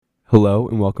Hello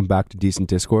and welcome back to Decent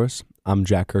Discourse. I'm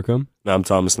Jack Kirkham. I'm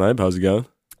Thomas Snipe. How's it going?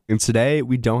 And today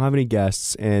we don't have any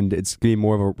guests and it's going to be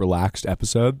more of a relaxed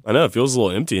episode. I know, it feels a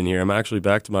little empty in here. I'm actually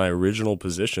back to my original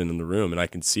position in the room and I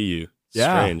can see you. It's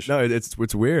strange. No, it's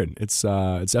weird. It's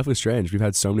definitely strange. We've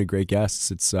had so many great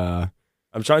guests. I'm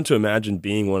trying to imagine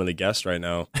being one of the guests right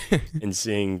now and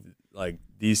seeing like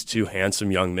these two handsome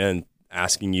young men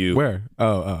asking you. Where?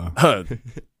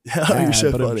 You're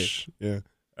so funny. Yeah.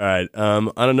 All right.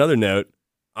 On another note,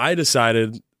 I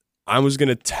decided I was going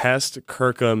to test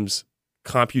Kirkham's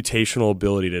computational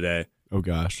ability today. Oh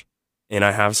gosh. And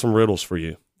I have some riddles for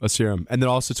you. Let's hear them. And then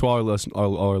also to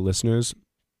all our listeners,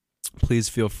 please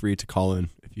feel free to call in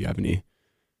if you have any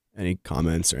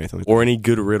comments or anything like that. Or any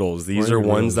good riddles. These are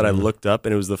ones that I looked up,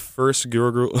 and it was the first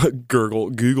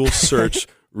Google search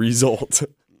result.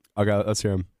 Okay, let's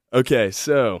hear them. Okay,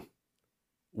 so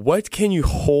what can you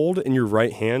hold in your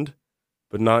right hand,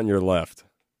 but not in your left?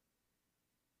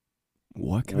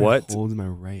 What can I hold in my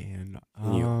right hand?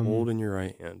 Can you hold in your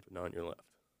right hand, but not in your left?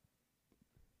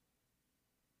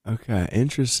 Okay,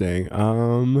 interesting.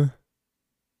 I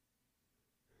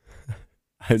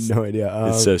have no idea.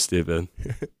 It's so stupid.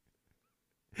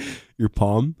 Your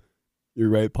palm? Your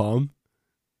right palm?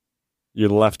 Your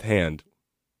left hand.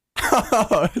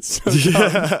 Oh, that's so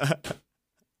dumb.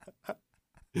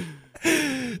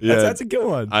 Yeah, that's a good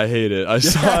one. I hate it. I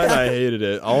saw it. I hated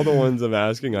it. All the ones I'm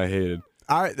asking, I hated.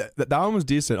 That one was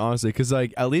decent, honestly, because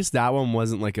like at least that one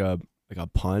wasn't like a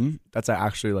pun. That's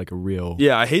actually like a real.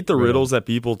 Yeah, I hate the riddle. riddles that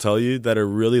people tell you that are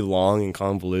really long and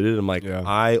convoluted. I'm like, Yeah.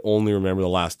 I only remember the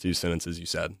last two sentences you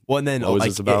said. Well, and then What was like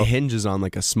this about? it hinges on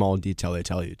like a small detail they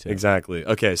tell you too. Exactly.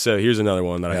 Okay, so here's another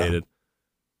one that I Yeah. hated.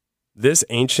 This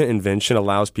ancient invention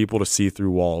allows people to see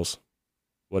through walls.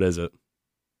 What is it?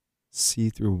 See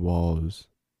through walls.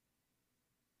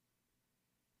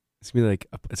 It's gonna be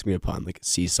it's gonna be a pun, like a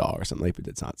seesaw or something. Like, but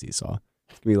it's not seesaw.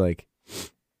 It's gonna be like,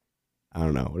 I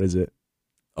don't know. What is it?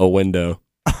 A window.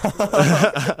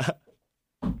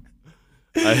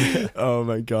 Oh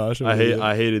my gosh! I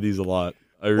hated these a lot.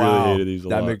 I really hated these a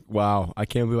lot. Wow! I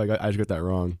can't believe I just got that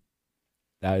wrong.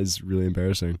 That is really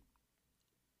embarrassing.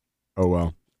 Oh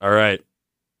well. All right.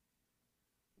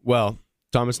 Well,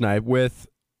 Thomas Knipe, with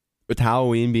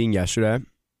Halloween being yesterday,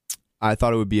 I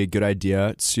thought it would be a good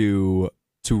idea to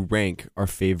rank our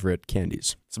favorite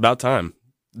candies. It's about time.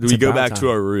 It's We go about back to time.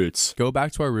 our roots. Go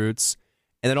back to our roots,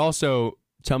 and then also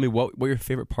tell me what your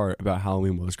favorite part about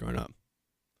Halloween was growing up.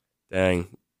 Dang.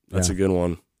 That's Yeah. a good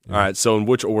one. Yeah. All right. So in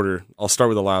which order? I'll start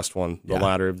with the last one, the Yeah.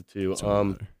 latter of the two.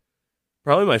 So,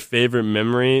 Probably my favorite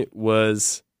memory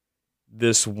was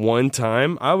this one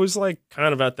time. I was like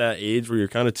kind of at that age where you're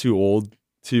kind of too old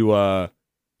to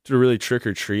really trick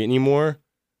or treat anymore.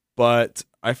 But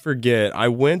I forget. I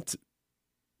was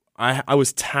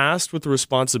tasked with the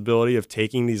responsibility of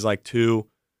taking these like two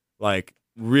like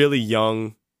really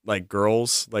young like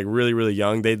girls, like really, really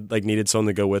young. They like needed someone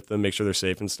to go with them, make sure they're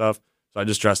safe and stuff. So I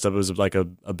just dressed up as like a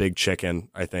big chicken,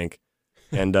 I think.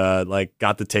 And like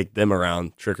got to take them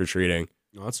around trick or treating.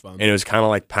 no, that's fun. And it was kind of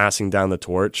like passing down the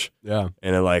torch. Yeah.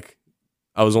 And it like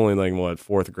I was only like what,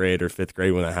 4th grade or 5th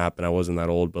grade when that happened. I wasn't that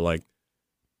old, but like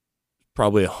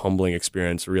probably a humbling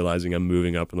experience realizing I'm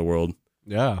moving up in the world.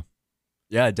 Yeah.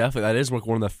 Yeah, definitely. That is like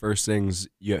one of the first things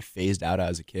you get phased out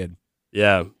as a kid.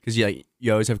 Yeah. Because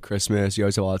you always have Christmas, you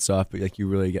always have all that stuff, but like you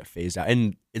really get phased out.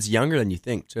 And it's younger than you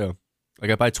think too.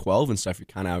 Like by 12 and stuff, you're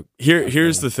kind of out.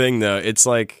 Here's the thing though. It's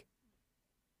like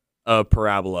a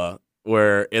parabola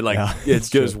where it like it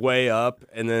goes way up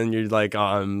and then you're like, oh,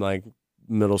 I'm like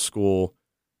middle school.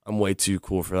 I'm way too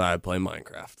cool for that. I play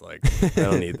Minecraft. Like I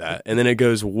don't need that. And then it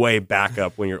goes way back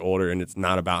up when you're older and it's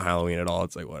not about Halloween at all.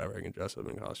 It's like whatever, I can dress up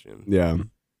in costume. Yeah.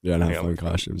 Yeah, and Hang have out fun with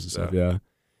costumes and friends, stuff. Yeah.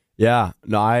 Yeah.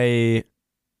 No,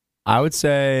 I would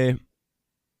say,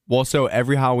 well, so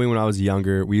every Halloween when I was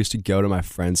younger, we used to go to my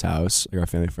friend's house, like our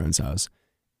family friend's house,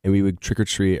 and we would trick or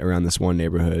treat around this one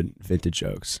neighborhood, Vintage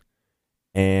Oaks.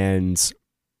 And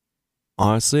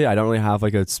honestly, I don't really have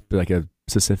like a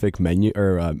specific menu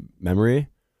or memory,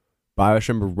 but I just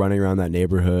remember running around that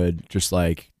neighborhood, just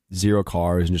like zero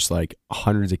cars and just like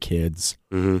hundreds of kids,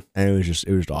 Mm-hmm. and it was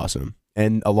just awesome.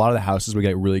 And a lot of the houses would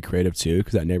get really creative too,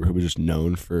 because that neighborhood was just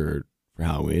known for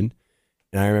Halloween.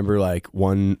 And I remember like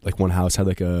one house had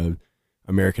like a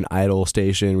American Idol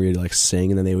station where you'd like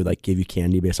sing, and then they would like give you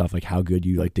candy based off like how good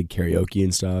you like did karaoke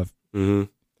and stuff, Mm-hmm.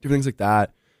 different things like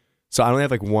that. So I only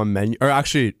have like one menu, or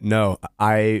actually no,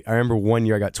 I remember one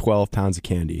year I got 12 pounds of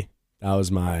candy. That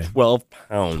was my 12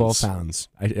 pounds. 12 pounds.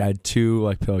 I had 2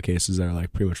 like pillowcases that are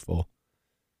like pretty much full.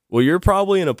 Well, you're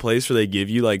probably in a place where they give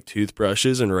you like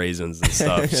toothbrushes and raisins and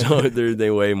stuff, so they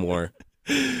weigh more.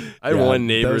 I had one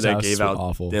neighbor those that houses gave were out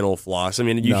awful. dental floss. I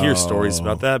mean, you hear stories No.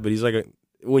 about that, but he's like,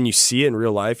 when you see it in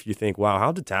real life, you think, wow,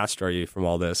 how detached are you from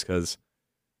all this? Because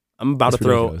I'm about That's to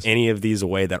throw ridiculous. any of these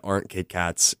away that aren't Kit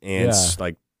Kats and Yeah.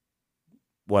 like,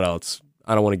 what else?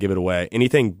 I don't want to give it away.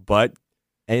 Anything but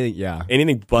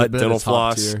Anything but But dental it's top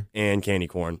floss tier. and candy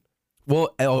corn.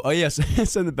 Well, yes.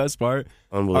 So the best part,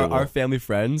 Unbelievable. our family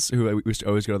friends who we used to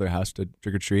always go to their house to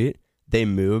trick or treat, they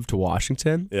moved to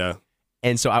Washington, Yeah.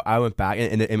 and so I went back,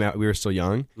 and we were still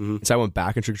young, Mhm. so I went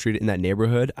back and trick or treated in that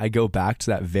neighborhood. I go back to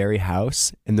that very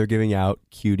house, and they're giving out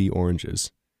cutie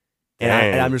oranges, and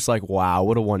Dang. I'm just like, wow,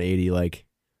 what a 180! Like,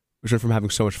 we went from having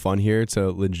so much fun here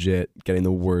to legit getting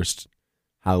the worst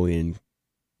Halloween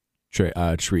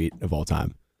treat of all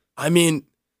time. I mean,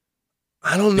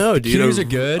 I don't know, dude. Cuties are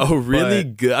good. Oh, really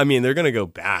but good. I mean, they're gonna go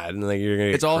bad, and like you're gonna.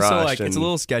 Get It's also crushed like it's a and-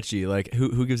 little sketchy. Like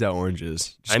who gives out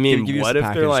oranges? Just I mean, give us what a if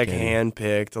package they're of like candy.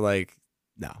 hand-picked, like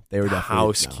No, they were definitely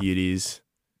house no, cuties?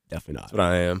 definitely That's what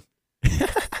I am.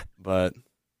 But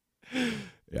not.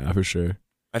 Yeah, for sure.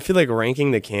 I feel like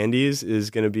ranking the candies is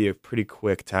going to be a pretty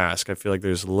quick task. I feel like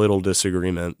there's little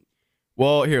disagreement.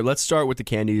 Well, here let's start with the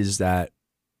candies that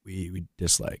we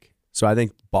dislike. So I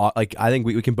think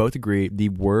we can both agree the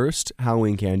worst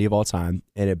Halloween candy of all time,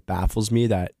 and it baffles me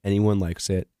that anyone likes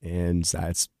it, and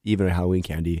that it's even a Halloween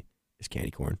candy is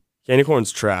candy corn. Candy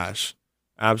corn's trash,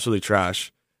 absolutely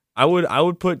trash. I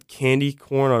would put candy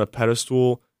corn on a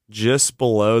pedestal just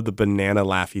below the banana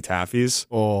Laffy Taffies.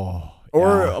 Oh,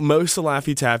 Or most of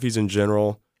Laffy Taffies in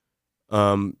general.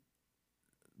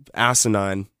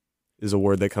 Asinine is a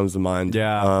word that comes to mind.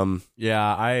 Yeah. Um,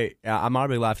 I'm not a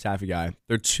big Laffy Taffy guy.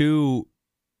 They're too,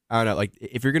 I don't know. Like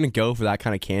if you're gonna go for that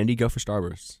kind of candy, go for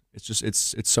Starburst. It's just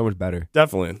it's so much better.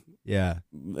 definitely. Yeah,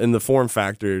 And the form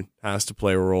factor has to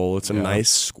play a role. It's a Yeah. nice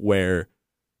square,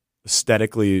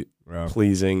 aesthetically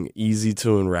pleasing, easy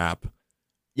to unwrap.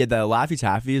 Yeah, the Laffy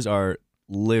Taffies are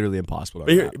literally impossible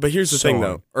to unwrap. But here's the So thing, hard.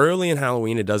 though. Early in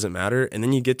Halloween, it doesn't matter, and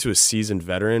then you get to a seasoned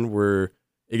veteran where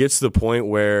it gets to the point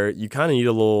where you kind of need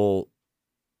a little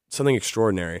something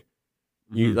extraordinary.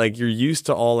 You Mhm. you're used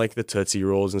to all like the Tootsie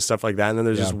Rolls and stuff like that, and then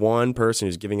there's Yeah. just one person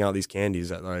who's giving out these candies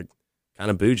that are like kind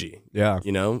of bougie, Yeah,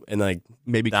 you know, and like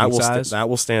maybe that king will size. that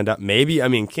will stand up. Maybe I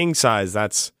mean king size.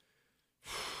 That's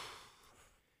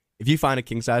If you find a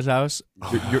king size house,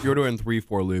 you're doing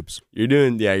 3-4 loops. you're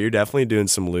definitely doing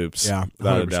some loops. Yeah,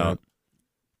 without a 100%. doubt.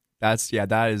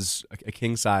 That is a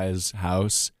king size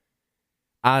house.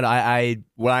 And I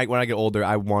when I get older,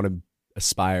 I want to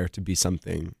aspire to be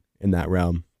something in that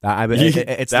realm. It's a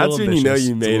That's little when you know ambitious.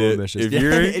 you It's a made little it. ambitious. If Yeah,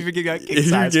 you're if you're giving out king If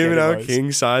you're size giving candy out bars.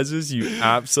 king sizes, you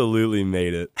absolutely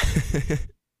made it.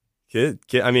 Kid,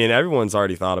 I mean, everyone's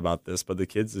already thought about this, but the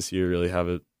kids this year really have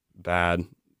it bad.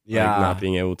 Yeah. Like, not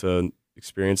being able to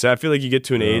experience it. I feel like you get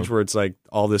to an Yeah. age where it's like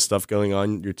all this stuff going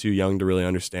on, you're too young to really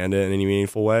understand it in any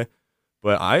meaningful way.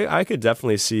 But I could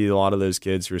definitely see a lot of those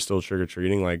kids who are still trick or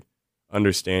treating, like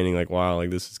understanding, like, wow, like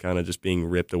this is kind of just being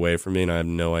ripped away from me, and I have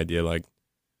no idea like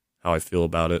how I feel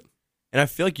about it. And I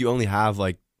feel like you only have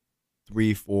like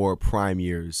 3-4 prime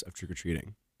years of trick or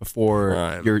treating before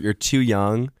Prime. you're too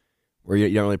young, where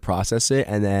you don't really process it,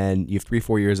 and then you have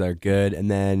 3-4 years that are good, and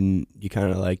then you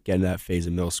kind of like get in that phase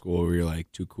of middle school where you're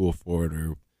like too cool for it,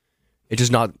 or it's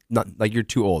just not like you're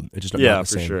too old. It's just not Yeah, the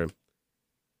for same. sure.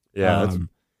 Yeah, that's-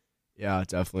 Yeah,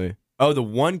 definitely. Oh, the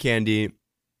one candy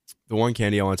I want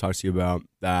to talk to you about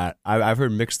that I've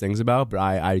heard mixed things about, but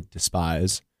I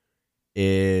despise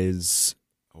is,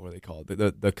 what are they called?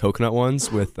 The coconut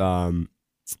ones with almond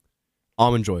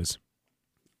joys.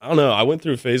 I don't know. I went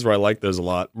through a phase where I liked those a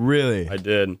lot. Really? I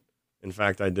did. In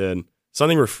fact, I did.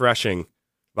 Something refreshing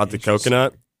about the Interesting.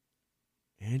 coconut,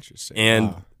 Interesting. and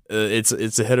Wow. it's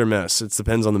a hit or miss. It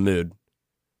depends on the mood.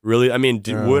 Really, I mean,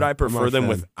 Yeah, would I I'm prefer not a them fan.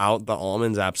 without the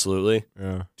almonds? Absolutely.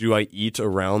 Yeah. Do I eat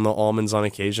around the almonds on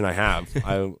occasion? I have.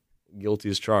 I guilty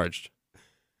as charged.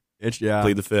 Yeah.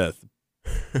 Plead the fifth.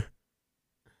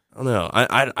 I don't know.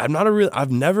 I'm not a real.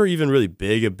 I've never even really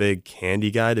a big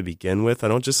candy guy to begin with. I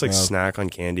don't just like Yeah. snack on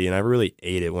candy, and I never really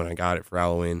ate it when I got it for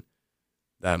Halloween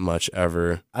that much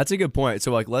ever. That's a good point.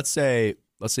 So like, let's say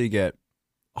you get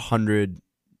 100.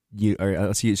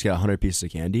 Let's say you just get 100 pieces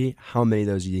of candy. How many of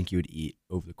those do you think you would eat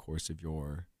over the course of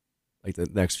your, like, the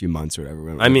next few months or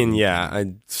whatever? I mean, yeah,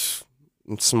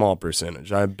 small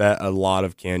percentage. I bet a lot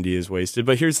of candy is wasted.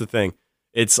 But here's the thing: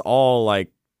 it's all like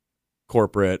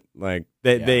corporate. Like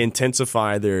they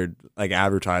intensify their like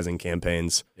advertising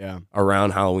campaigns Yeah.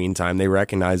 around Halloween time. They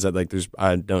recognize that like there's,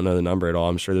 I don't know the number at all.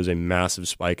 I'm sure there's a massive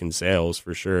spike in sales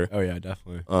for sure. Oh yeah,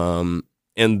 definitely.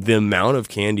 And the amount of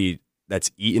candy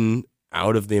that's eaten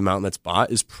out of the amount that's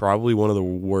bought is probably one of the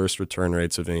worst return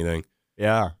rates of anything.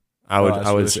 Yeah. I would. that's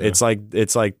I for was. sure.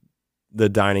 It's like the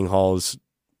dining hall's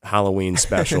Halloween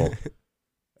special.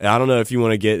 I don't know if you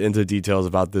want to get into details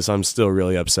about this. I'm still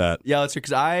really upset Yeah, that's true.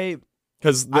 Because I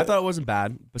because thought it wasn't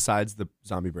bad. Besides the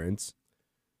zombie brains.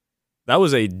 that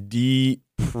was a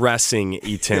depressing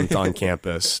attempt on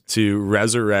campus to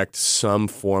resurrect some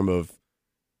form of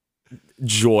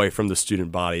joy from the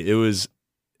student body. It was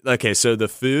okay. So the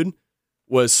food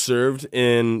was served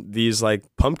in these like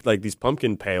these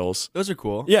pumpkin pails. Those are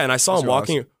cool. Yeah, and I saw Those him are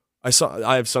walking.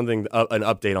 I have something an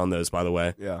update on those, by the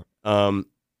way. Yeah.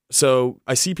 So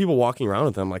I see people walking around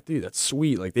with them. I'm like, dude, that's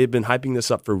sweet. Like they've been hyping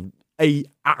this up for a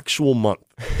actual month.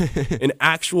 An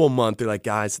actual month. They're like,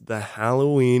 guys, the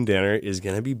Halloween dinner is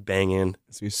gonna be banging.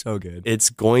 It's gonna be so good. It's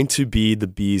going to be the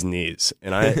bee's knees,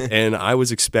 and I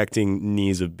was expecting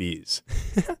knees of bees.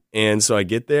 And so I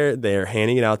get there. They're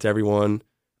handing it out to everyone.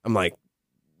 I'm like,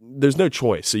 there's no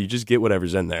choice. So you just get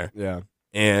whatever's in there. Yeah.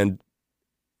 And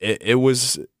it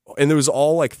was. And it was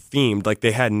all like themed, like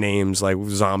they had names like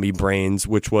zombie brains,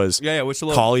 which was Yeah. What's the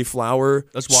little cauliflower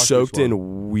Let's walk soaked through each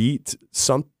in wheat.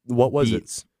 What was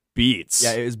beets? it? Beets.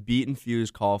 Yeah, it was beet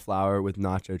infused cauliflower with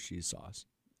nacho cheese sauce.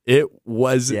 It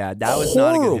was. Yeah, that was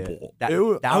not a good hit. horrible.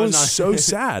 That I was was not- so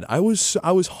sad. I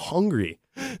was hungry.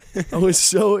 I was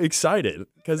so excited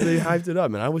because they hyped it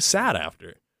up, and I was sad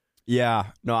after. Yeah,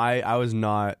 no, I was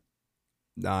not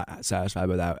satisfied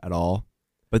by that at all.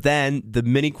 But then the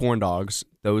mini corn dogs,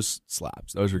 those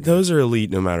slaps, those were good. Those are elite,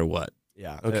 no matter what.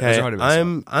 Yeah, those Okay, are hard to mess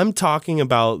up. I'm talking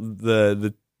about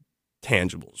the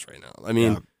tangibles right now. I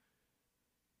mean, Yeah.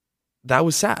 that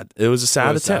was sad. It was a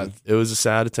sad was attempt. sad. It was a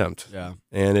sad attempt, Yeah,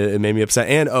 and it made me upset.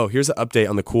 And here's an update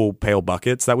on the cool pail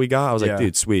buckets that we got. I was like, Yeah.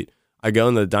 dude, sweet. I go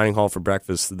in the dining hall for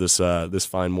breakfast this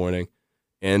fine morning,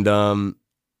 and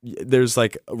there's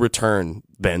like return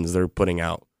bins they're putting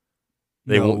out.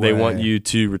 They No they want way. you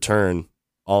to return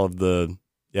all of the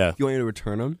You want me to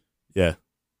return them? yeah.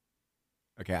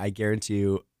 Okay, I guarantee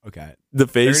you. Okay, The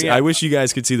face. They're gonna I get- wish you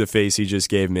guys could see the face he just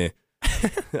gave me.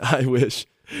 I wish.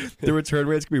 the return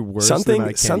rate's gonna be worse. than I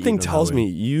can't Something eat on tells me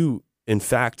Halloween. you, in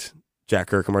fact, Jack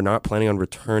Kirkham, are not planning on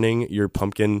returning your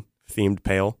pumpkin themed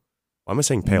pail. Why am I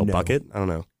saying pail No. bucket? I don't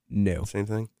know. No, Same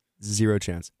thing. zero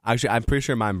chance. Actually, I'm pretty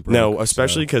sure mine broke. No,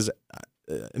 especially so- because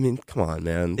I mean, come on,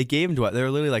 man. they gave them to what? They were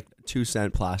literally like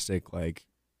 2-cent plastic, like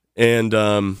And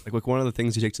one of the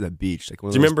things you take to the beach. Like,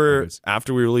 one do of you those remember birds.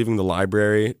 after we were leaving the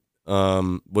library?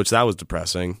 Which that was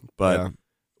depressing, but Yeah.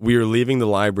 we were leaving the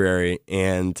library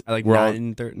and At like we're all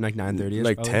 9:30,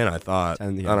 like 10, I thought. 10,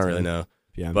 I yeah, don't really 10. know.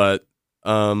 PM. But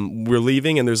we're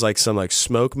leaving and there's like some like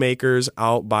smoke makers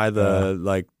out by the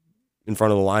like in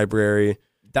front of the library.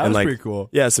 that and, was like, pretty cool.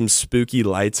 Yeah, some spooky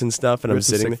lights and stuff. And We I'm have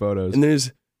some sitting sick there, photos. and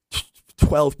there's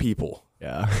 12 people.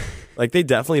 Yeah, Like they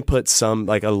definitely put some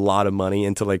like a lot of money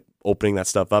into like opening that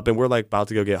stuff up. And we're like about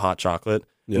to go get hot chocolate.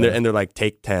 yeah. And they're like,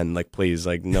 take 10, like please.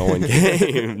 Like no one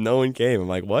came. No one came. I'm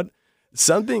like, what?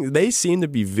 They seem to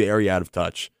be very out of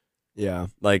touch. yeah.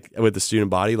 Like with the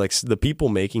student body, like the people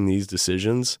making these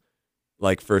decisions,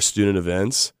 like for student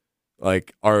events,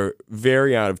 like are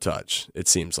very out of touch. It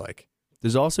seems like.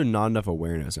 There's also not enough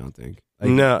awareness. I don't think. Like,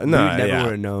 No, we no, never yeah.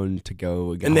 would have known to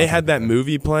go. Get And they hot had that chocolate.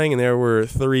 movie playing, and there were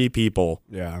 3 people,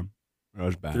 Yeah, that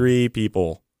was bad. 3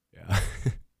 people Yeah,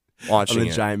 watching on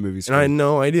the it, giant movie and screen. I had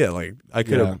no idea. Like I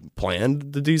could Yeah. have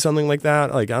planned to do something like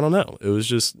that. Like I don't know. It was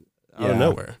just out of Yeah.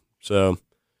 nowhere. So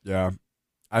Yeah,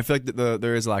 I feel like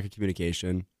there is a lack of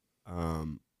communication.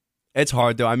 It's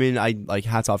hard though. I mean, I like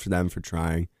hats off to them for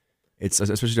trying. It's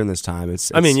especially during this time.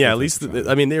 I mean, yeah. At it's least trying.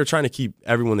 I mean, they were trying to keep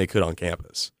everyone they could on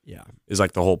campus. Yeah, Is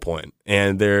like the whole point,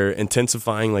 and they're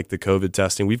intensifying like the COVID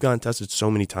testing. We've gotten tested so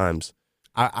many times.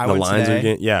 I The went lines today. are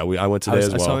getting. Yeah, I went today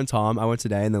as I saw well. in Tom. I went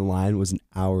today, and the line was an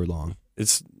hour long.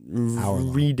 It's Hour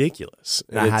long. ridiculous.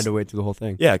 And I had to wait through the whole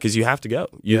thing. Yeah, because you have to go.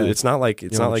 Yeah. It's not like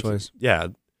it's You not don't like have a choice. yeah.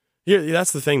 Here,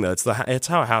 that's the thing though. It's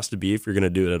how it has to be if you're going to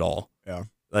do it at all. Yeah.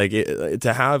 Like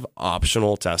to have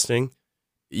optional testing,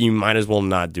 you might as well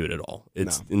not do it at all.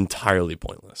 It's entirely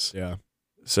pointless. Yeah.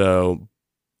 So,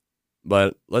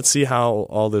 but let's see how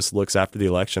all this looks after the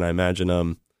election. I imagine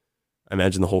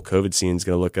the whole COVID scene is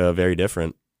going to look very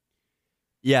different,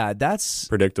 Yeah, that's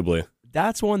predictably.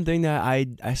 one thing that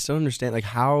I still don't understand. Like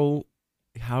how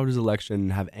does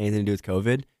election have anything to do with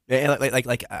COVID?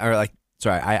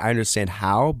 Sorry, I understand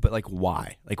how, but like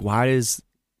why? Like why does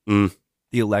Mm.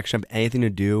 the election have anything to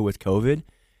do with COVID?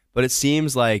 But it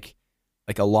seems like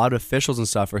a lot of officials and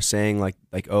stuff are saying like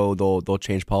oh they'll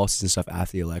change policies and stuff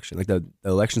after the election. Like the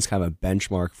election's kind of a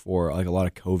benchmark for like a lot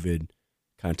of COVID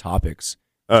kind of topics.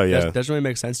 Oh yeah, That doesn't really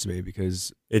make sense to me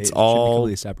because It's it should be all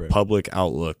completely separate. public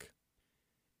outlook.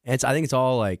 And I think it's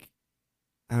all like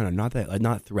I don't know,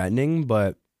 not threatening,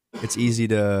 but it's easy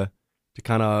to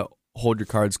kind of hold your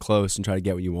cards close and try to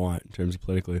get what you want in terms of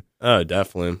politically. Oh,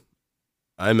 definitely.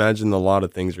 I imagine a lot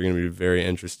of things are going to be very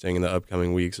interesting in the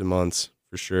upcoming weeks and months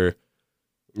for sure.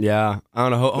 Yeah, I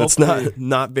don't know. That's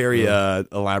not very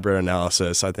elaborate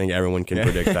analysis. I think everyone can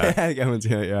predict that.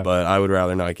 Yeah. But I would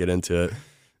rather not get into it.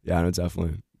 Yeah, no,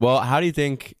 definitely. Well, how do you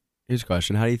think? Here's a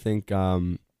question: how do you think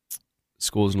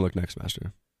school's gonna look next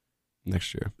semester,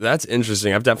 next year? That's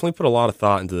interesting. I've definitely put a lot of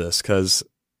thought into this because,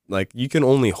 like, you can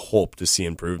only hope to see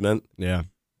improvement. Yeah,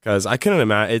 because I couldn't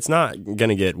imagine it's not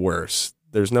gonna get worse.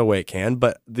 There's no way it can.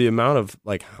 But the amount of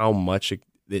like how much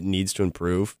it needs to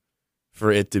improve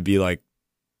for it to be like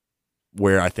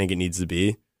where I think it needs to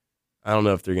be, I don't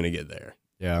know if they're gonna get there.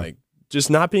 yeah, Like just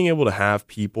not being able to have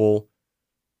people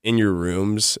in your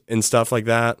rooms and stuff like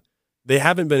that. They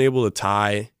haven't been able to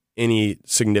tie any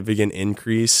significant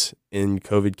increase in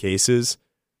COVID cases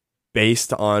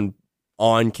based on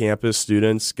campus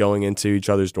students going into each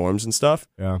other's dorms and stuff.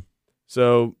 yeah,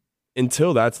 So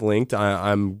until that's linked,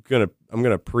 I'm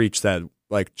gonna preach that,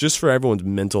 like, just for everyone's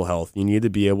mental health, you need to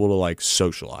be able to like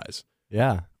socialize.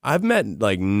 yeah, I've met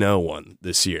like no one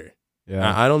this year.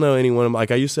 yeah. I don't know anyone. Like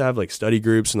I used to have like study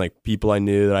groups and like people I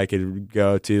knew that I could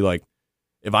go to. Like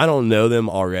if I don't know them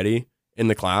already in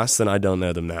the class, then I don't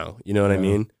know them now. You know what I Yeah.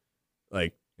 mean?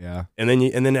 Like, Yeah, and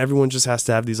then everyone just has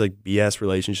to have these like BS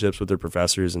relationships with their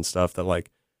professors and stuff that like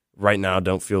right now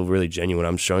don't feel really genuine.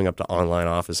 I'm showing up to online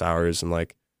office hours and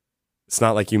like it's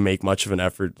not like you make much of an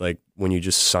effort like when you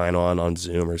just sign on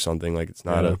Zoom or something. Like it's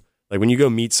not Yeah. like when you go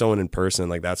meet someone in person,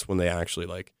 like that's when they actually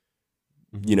like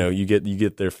you know you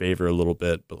get their favor a little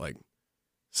bit. But like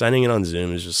signing in on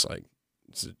Zoom is just like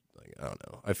like I don't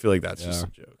know. I feel like that's just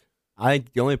a joke.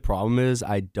 The only problem is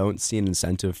I don't see an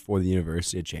incentive for the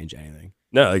university to change anything.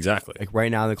 No, exactly. Like right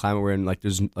now, the climate we're in, like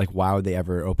there's like why would they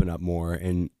ever open up more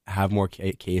and have more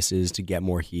cases to get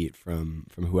more heat from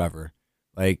whoever?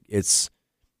 Like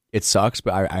it sucks,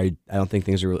 but I don't think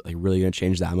things are like really going to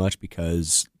change that much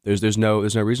because there's no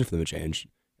reason for them to change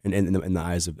in the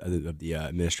eyes of the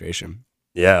administration.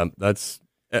 Yeah,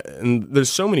 and there's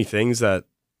so many things that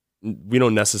we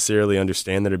don't necessarily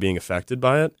understand that are being affected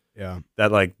by it. Yeah,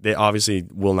 That like they obviously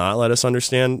will not let us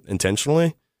understand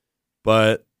intentionally.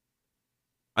 But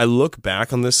I look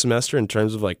back on this semester in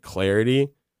terms of like clarity,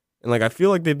 and like I feel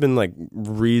like they've been like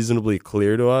reasonably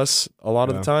clear to us a lot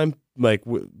of the time. Like,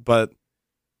 but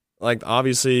like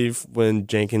obviously when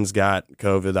Jenkins got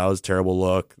COVID, that was a terrible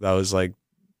look. That was like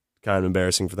kind of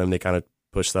embarrassing for them. They kind of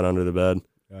pushed that under the bed.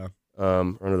 Yeah.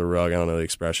 Under the rug. I don't know the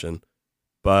expression,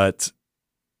 but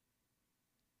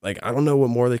like I don't know what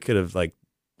more they could have like.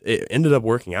 It ended up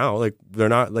working out. Like they're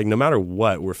not like no matter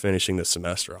what, we're finishing the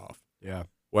semester off. Yeah.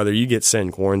 Whether you get sent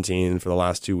in quarantine for the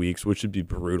last 2 weeks, which would be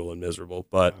brutal and miserable,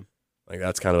 but like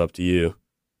that's kind of up to you.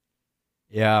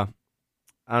 Yeah,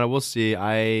 I don't know. We'll see.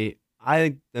 I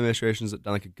think the administration's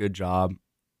done like a good job.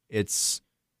 I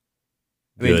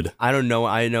mean, Good. I don't know.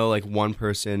 I know like one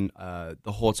person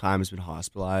the whole time has been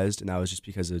hospitalized, and that was just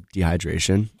because of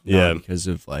dehydration. Yeah. Not because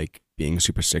of like being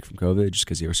super sick from COVID, just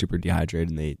because they were super dehydrated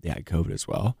and they had COVID as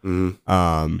well.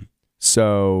 Mm-hmm.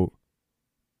 So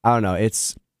I don't know.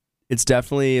 It's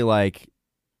definitely like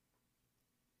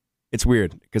it's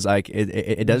weird because like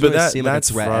it doesn't But really that- seem like a that's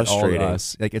threat at all to frustrating.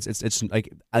 us. Like it's like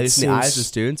at least in the eyes of seems-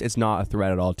 students, it's not a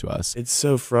threat at all to us. It's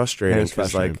so And frustrating it's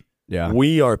because frustrating. like Yeah,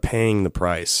 we are paying the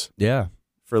price yeah,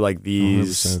 for like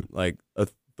these 100%. like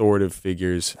authoritative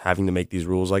figures having to make these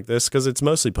rules like this because it's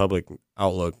mostly public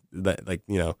outlook that like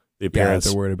you know the yeah. appearance.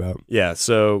 They're worried about. Yeah.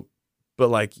 So, but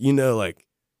like you know, like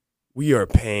we are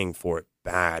paying for it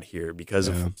bad here because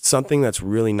Yeah. of something that's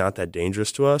really not that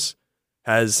dangerous to us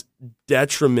has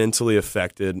detrimentally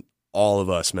affected all of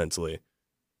us mentally.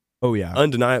 Oh yeah,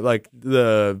 Undeniable. Like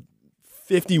the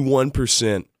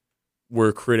 51%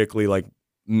 were critically like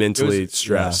mentally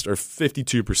stressed, or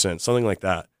 52%, something like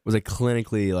that. was like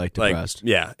clinically like depressed. Like,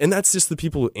 yeah, and that's just the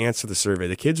people who answer the survey.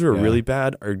 The kids who are Yeah. really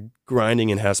bad are grinding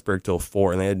in Hesburgh till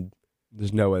 4, and they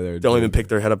There's no way they're don't even doing pick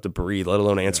their head up to breathe, let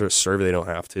alone answer a survey. They don't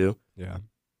have to. it. Yeah,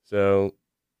 So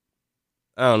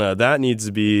I don't know. That needs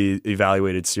to be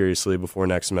evaluated seriously before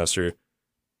next semester,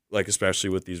 like especially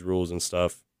with these rules and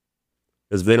stuff.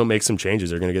 Because if they don't make some changes,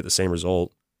 they're going to get the same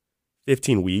result.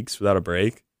 15 weeks without a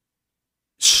break.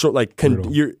 Short, like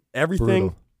Brutal. everything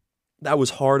Brutal. that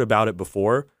was hard about it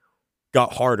before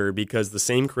got harder because the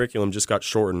same curriculum just got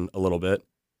shortened a little bit,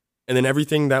 and then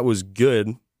everything that was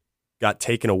good got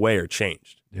taken away or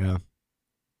changed. Yeah,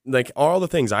 Like all the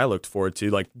things I looked forward to,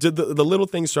 like the little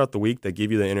things throughout the week that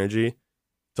give you the energy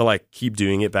to like keep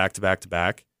doing it back to back to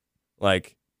back,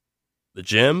 like the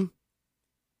gym,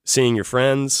 seeing your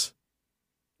friends,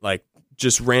 like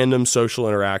just random social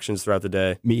interactions throughout the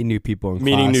day. Meeting new people in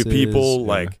Meeting classes, new people, yeah.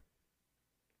 like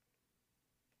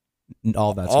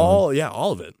all that's gone.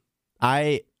 all of it.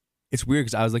 It's weird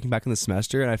because I was looking back on the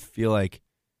semester and I feel like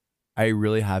I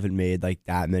really haven't made like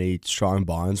that many strong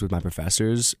bonds with my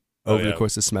professors over the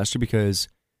course of the semester because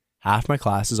half my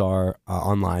classes are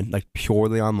online, like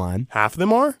purely online. Half of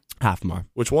them are? Half of them are.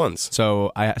 Which ones?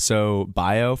 So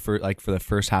bio for the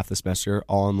first half of the semester,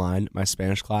 all online. My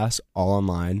Spanish class, all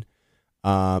online.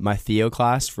 My Theo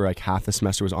class for like half the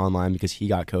semester was online because he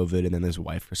got COVID and then his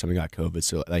wife for something got COVID.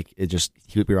 So like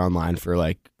we were online for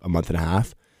like a month and a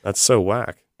half. That's so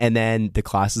whack. And then the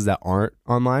classes that aren't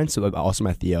online, so like also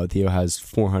my Theo has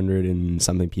 400 and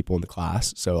something people in the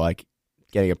class. So like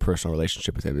getting a personal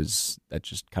relationship with him that's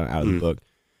just kind of out of the book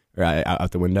or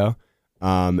out the window.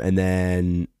 And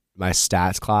then my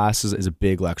stats class is a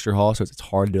big lecture hall, so it's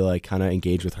hard to like kind of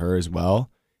engage with her as well.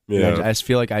 Yeah, I just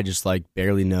feel like I just like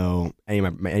barely know any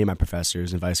of my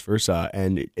professors and vice versa,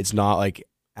 and it's not like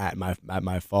at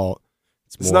my fault.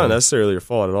 It's not necessarily your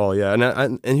fault at all. Yeah,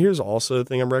 and here's also the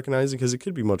thing I'm recognizing because it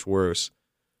could be much worse.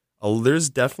 There's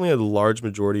definitely a large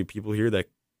majority of people here that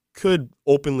could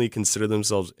openly consider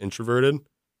themselves introverted,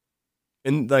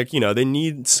 and like they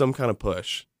need some kind of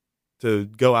push to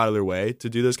go out of their way to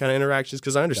do those kind of interactions.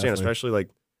 Because I understand, especially like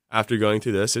after going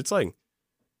through this, it's like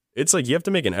you have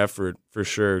to make an effort for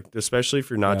sure, especially if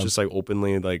you're not just like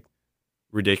openly like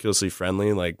ridiculously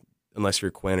friendly, like unless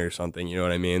you're Quinn or something, you know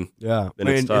what I mean? Yeah. Then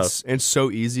it's tough. It's so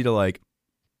easy to like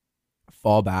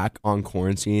fall back on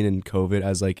quarantine and COVID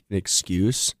as like an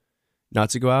excuse not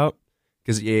to go out.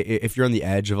 Because if you're on the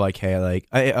edge of like, hey, like,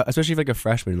 especially if like a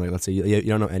freshman, like let's say you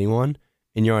don't know anyone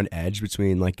and you're on edge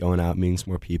between like going out, meeting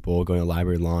some more people, going to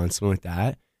library lawn, something like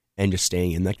that, and just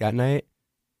staying in like that night,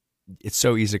 it's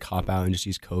so easy to cop out and just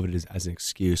use COVID as an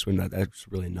excuse when that's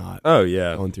really not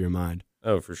going through your mind.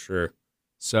 Oh, for sure.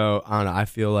 So I don't know. I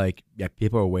feel like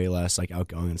people are way less like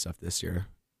outgoing and stuff this year.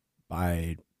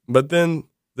 But then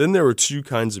there were two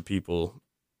kinds of people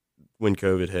when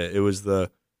COVID hit. It was this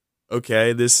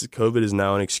COVID is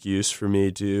now an excuse for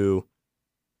me to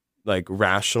like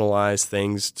rationalize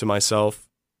things to myself,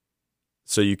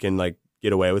 so you can like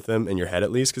get away with them in your head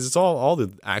at least, because it's all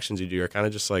the actions you do are kind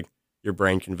of just like your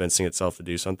brain convincing itself to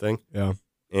do something. Yeah,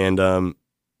 and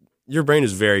your brain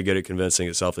is very good at convincing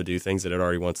itself to do things that it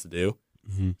already wants to do.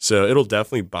 Mm-hmm. So it'll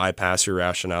definitely bypass your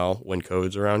rationale when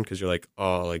COVID's around, because you're like,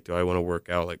 oh, like, do I want to work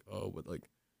out? Like, oh, but like,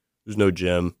 there's no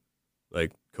gym,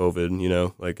 like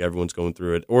COVID, like everyone's going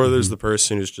through it. Or there's the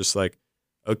person who's just like,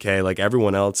 okay, like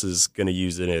everyone else is going to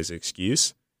use it as an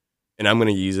excuse, and I'm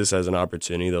going to use this as an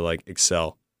opportunity to like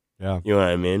excel. Yeah. You know what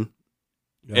I mean?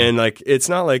 Yeah. And like, it's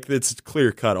not like it's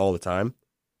clear cut all the time,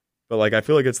 but like, I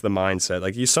feel like it's the mindset.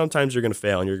 Like sometimes you're going to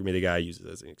fail and you're going to be the guy who uses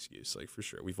it as an excuse. Like for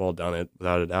sure. We've all done it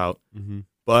without a doubt. Mm-hmm.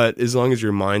 But as long as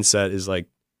your mindset is like,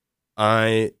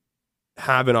 I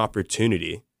have an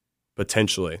opportunity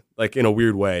potentially, like in a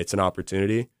weird way, it's an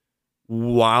opportunity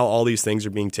while all these things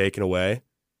are being taken away.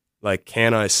 Like,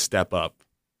 can I step up?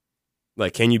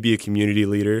 Like, can you be a community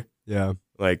leader? Yeah.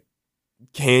 Like,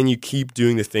 can you keep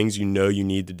doing the things you know you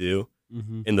need to do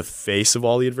in the face of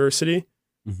all the adversity?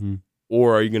 Mm-hmm.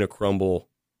 Or are you going to crumble?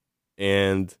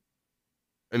 And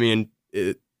I mean,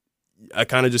 I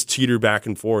kind of just teeter back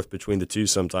and forth between the two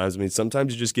sometimes. I mean,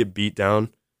 sometimes you just get beat down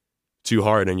too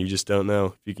hard and you just don't know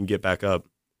if you can get back up.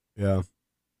 Yeah.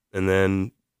 And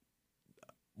then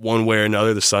one way or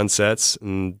another, the sun sets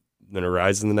and then it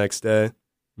rises the next day.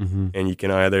 Mm-hmm. And you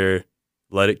can either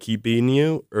let it keep beating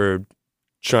you or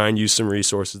try and use some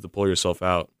resources to pull yourself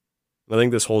out. And I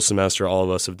think this whole semester, all of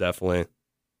us have definitely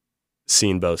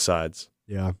seen both sides.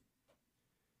 Yeah.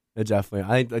 It definitely.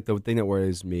 I think like the thing that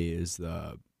worries me is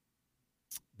the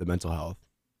mental health.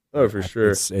 Oh, for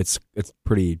sure. It's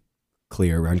pretty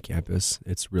clear around campus.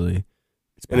 It's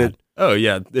bad.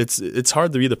 It's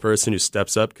hard to be the person who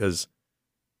steps up, because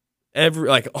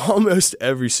almost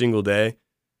every single day,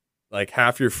 like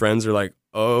half your friends are like,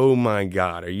 "Oh my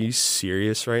God, are you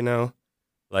serious right now?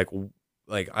 Like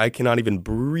I cannot even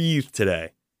breathe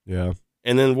today." Yeah.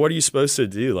 And then what are you supposed to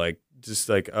do? Like, just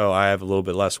like, oh, I have a little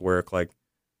bit less work. Like,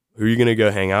 who are you gonna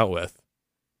go hang out with?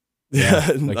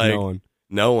 Yeah, like no one.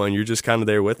 No one. You're just kind of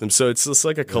there with them. So it's just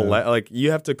like like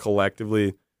you have to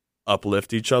collectively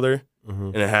uplift each other,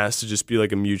 and it has to just be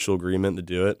like a mutual agreement to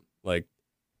do it, like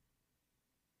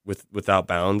without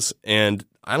bounds. And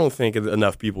I don't think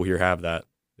enough people here have that.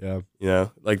 Yeah.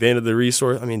 Like the end of the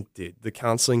resource. I mean, dude, the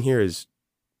counseling here is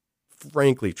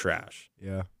frankly trash.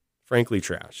 Yeah. Frankly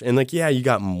trash. And like, yeah, you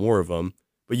got more of them,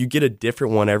 but you get a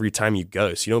different one every time you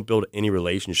go. So you don't build any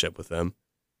relationship with them.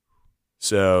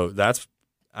 So that's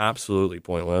absolutely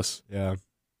pointless. Yeah.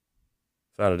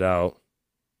 without a doubt.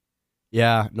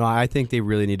 Yeah, no, I think they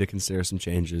really need to consider some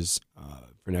changes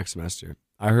for next semester.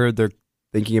 I heard they're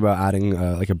thinking about adding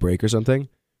like a break or something,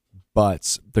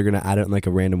 but they're going to add it on like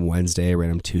a random Wednesday, a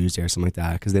random Tuesday or something like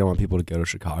that because they don't want people to go to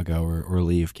Chicago or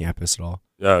leave campus at all.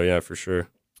 Oh, yeah, for sure.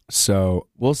 So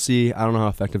we'll see. I don't know how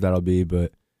effective that'll be,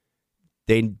 but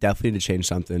they definitely need to change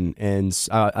something. And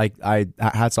I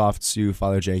hats off to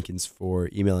Father Jenkins for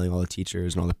emailing all the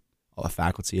teachers and all the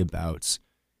faculty about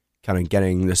kind of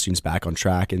getting the students back on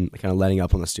track and kind of letting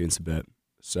up on the students a bit.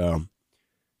 So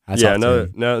hats off to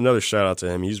him. another shout out to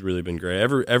him. He's really been great.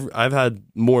 I've had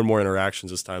more and more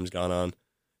interactions as time's gone on,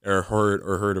 or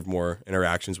heard of more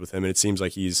interactions with him, and it seems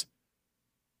like he's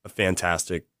a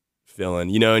fantastic fill-in.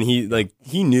 And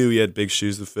he knew he had big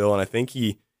shoes to fill, and I think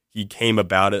he came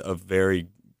about it a very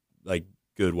like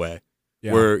good way,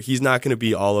 where he's not going to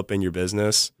be all up in your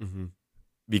business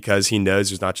because he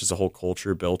knows there's not just a whole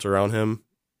culture built around him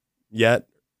yet.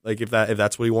 Like if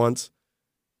that's what he wants.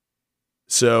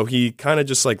 So he kind of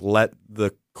just like let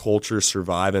the culture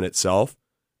survive in itself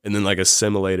and then like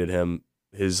assimilated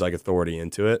his like authority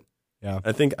into it. Yeah.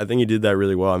 I think he did that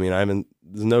really well. I mean,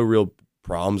 there's no real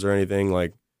problems or anything.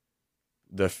 Like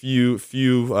the few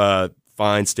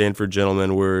fine Stanford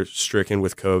gentlemen were stricken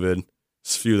with COVID,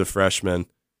 few of the freshmen.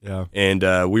 Yeah. And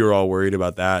we were all worried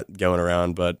about that going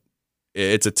around, but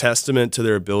it's a testament to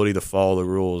their ability to follow the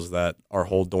rules that our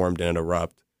whole dorm didn't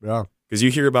erupt. Yeah. Because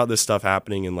you hear about this stuff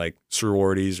happening in like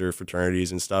sororities or fraternities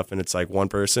and stuff, and it's like one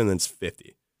person, and it's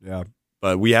 50. Yeah.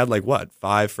 But we had like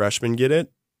 5 freshmen get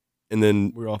it, and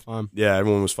then We were all fine. yeah,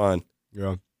 everyone was fine.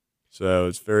 Yeah. So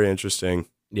it's very interesting.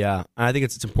 Yeah. And I think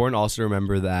it's important also to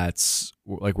remember that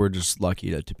like we're just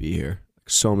lucky to be here. Like,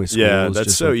 so many schools. Yeah, that's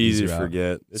just so look easy easier to out.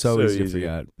 forget. It's so easy to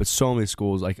forget. But so many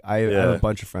schools, like I have a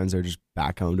bunch of friends that are just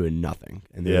back home doing nothing,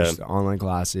 and they're just online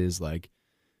classes, like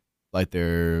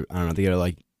they're I don't know, they go to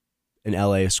like an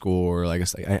LA school or like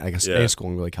I guess a school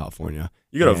in like California.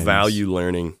 You got to value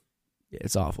learning. Yeah,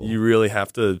 it's awful. You really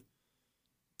have to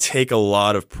take a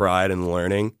lot of pride in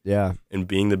learning. Yeah, and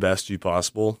being the best you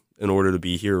possible in order to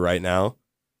be here right now.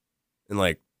 And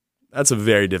like that's a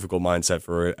very difficult mindset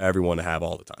for everyone to have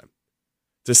all the time.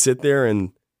 To sit there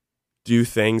and do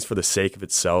things for the sake of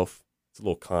itself. It's a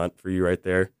little Kant for you right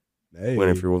there. hey. When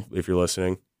if you're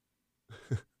listening.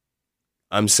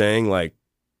 I'm saying like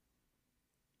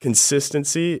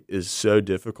consistency is so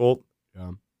difficult,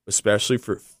 especially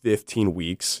for 15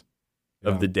 weeks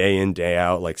of the day in, day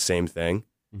out, like same thing.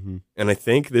 Mm-hmm. And I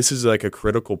think this is like a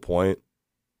critical point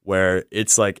where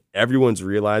it's like everyone's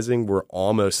realizing we're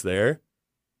almost there,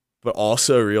 but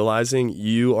also realizing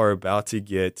you are about to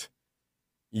get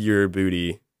your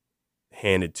booty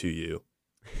handed to you,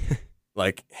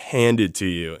 like handed to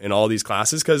you in all these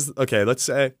classes. Because, okay, let's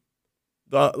say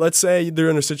they're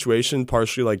in a situation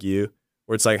partially like you,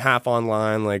 where it's like half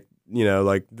online, like,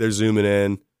 like they're zooming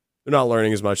in. They're not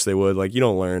learning as much as they would. Like, you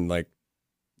don't learn like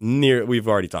we've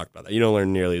already talked about that. You don't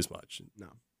learn nearly as much. No.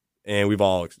 And we've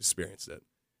all experienced it.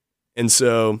 And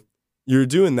so you're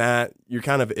doing that. You're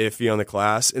kind of iffy on the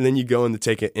class. And then you go in to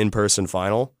take an in-person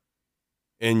final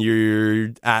and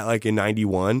you're at like a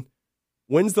 91.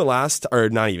 When's the last, or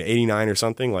not even 89 or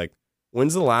something? Like,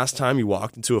 when's the last time you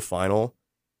walked into a final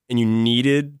and you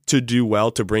needed to do well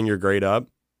to bring your grade up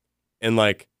and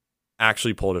like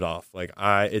actually pulled it off? Like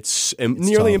it's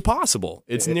nearly tough. Impossible.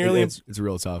 It's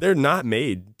real tough. They're not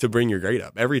made to bring your grade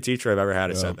up. Every teacher I've ever had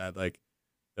has said that. Like,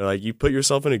 they're like, you put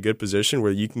yourself in a good position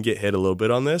where you can get hit a little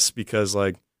bit on this because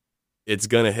like it's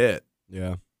gonna hit.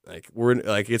 Yeah.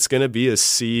 Like it's gonna be a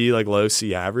C, like low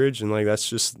C average, and like that's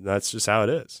just how it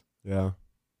is. Yeah.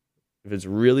 If it's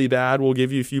really bad, we'll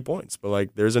give you a few points. But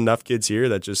like there's enough kids here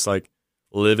that just like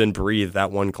live and breathe that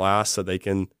one class so they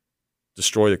can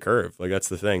destroy the curve. Like that's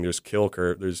the thing. There's kill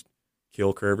curvers,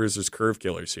 there's curve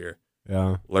killers here.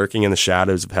 Yeah. Lurking in the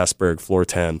shadows of Hesburgh, floor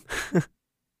 10.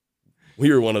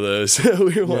 We were one of those.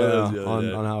 We were one of those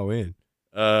on Halloween.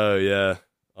 Oh yeah.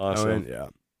 Awesome. Halloween, yeah.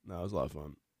 That was a lot of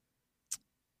fun.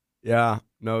 Yeah.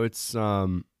 No, it's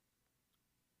we'll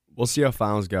see how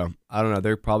finals go. I don't know.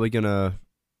 They're probably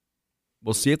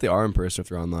we'll see if they are in person or if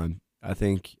they're online. I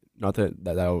think not that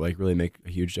will like really make a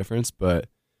huge difference, but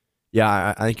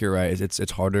yeah, I think you're right.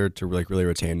 It's harder to like really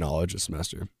retain knowledge this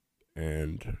semester,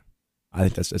 and I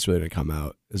think that's really going to come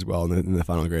out as well in the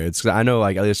final grades. Because I know,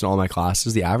 like, at least in all my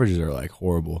classes, the averages are like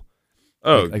horrible.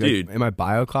 Oh, like, dude! Like, in my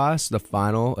bio class, the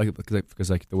final, like, because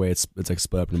like the way it's like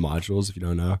split up into modules, if you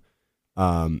don't know.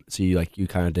 So you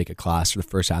kind of take a class for the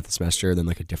first half of the semester, then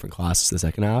like a different class for the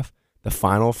second half. The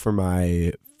final for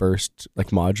my first like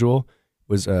module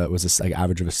was this like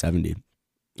average of a 70.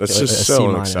 That's like, just a so C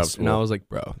minus. unacceptable. And I was like,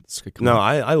 bro, come No,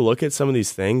 on. I look at some of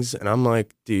these things and I'm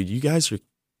like, dude, you guys are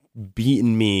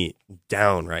beating me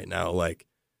down right now. Like,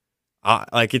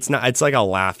 it's not. It's like I'll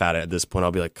laugh at it at this point.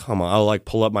 I'll be like, come on. I'll like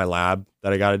pull up my lab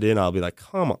that I got to do, and I'll be like,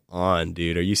 come on,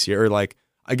 dude, are you serious? Or like,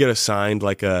 I get assigned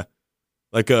like a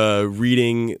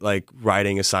reading, like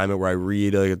writing assignment where I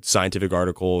read a scientific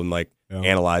article and like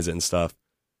analyze it and stuff.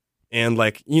 And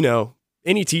like,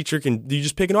 any teacher you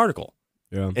just pick an article.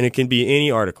 Yeah. And it can be any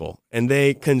article. And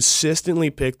they consistently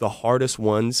pick the hardest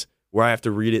ones where I have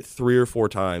to read it 3 or 4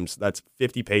 times. That's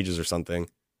 50 pages or something.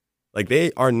 Like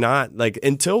they are not like,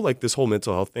 until like this whole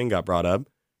mental health thing got brought up,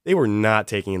 they were not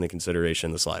taking into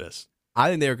consideration the slightest.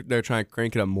 I think they're trying to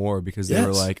crank it up more because they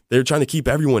were like, they're trying to keep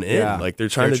everyone in. Yeah. Like they're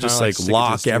trying to just like stick it to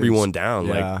lock students. everyone down.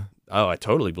 Yeah. Like, oh, I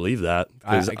totally believe that.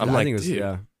 Because I'm I like, think it was,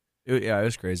 dude, it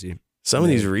was crazy. some of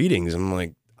these readings, I'm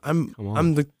like, Come on.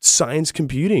 I'm the science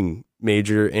computing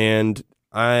major, and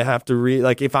I have to read.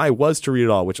 Like, if I was to read it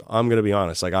all, which I'm gonna be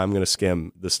honest, like I'm gonna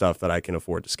skim the stuff that I can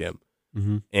afford to skim,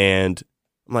 and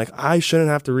I'm like, I shouldn't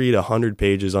have to read 100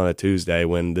 pages on a Tuesday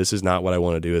when this is not what I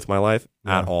want to do with my life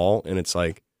at all. And it's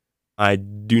like, I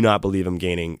do not believe I'm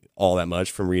gaining all that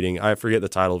much from reading. I forget the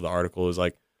title of the article. It was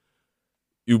like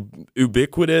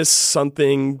ubiquitous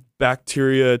something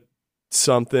bacteria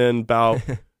something about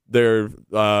their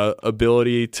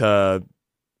ability to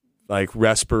like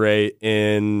respirate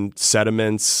in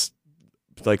sediments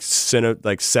like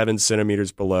 7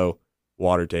 centimeters below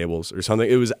water tables or something.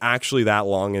 It was actually that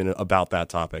long and about that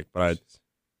topic, but I'm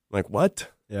like, what?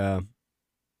 Yeah.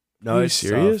 No, Are you it's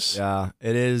serious? Tough. Yeah,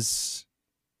 it is.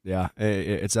 Yeah,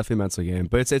 it's definitely a mental game,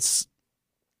 but it's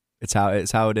how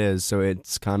it is. So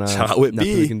it's kind of how it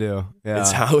nothing be. we can do. Yeah,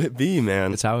 It's how it be,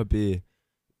 man. It's how it be.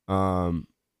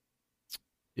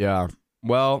 Yeah.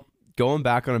 Well, going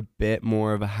back on a bit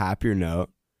more of a happier note,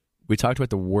 we talked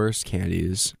about the worst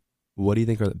candies. What do you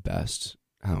think are the best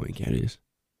Halloween candies?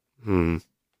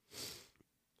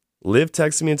 Liv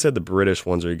texted me and said the British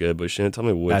ones are good, but she didn't tell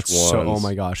me which That's ones. so. Oh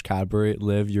my gosh, Cadbury.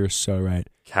 Liv, you're so right.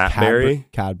 Cadbury?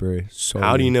 Cadbury. So.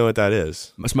 How do you know what that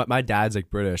is? My dad's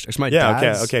like British. It's my Yeah,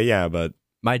 dad's, okay, yeah, but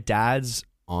my dad's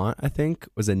aunt, I think,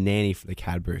 was a nanny for the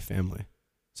Cadbury family.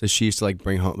 So she used to like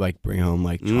bring home like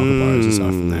chocolate bars and stuff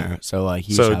from there. So like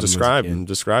describe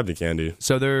the candy.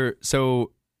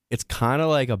 So it's kind of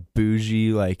like a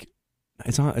bougie, like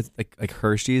it's like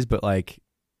Hershey's, but like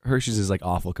Hershey's is like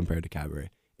awful compared to Cadbury.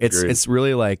 It's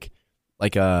really like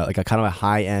a kind of a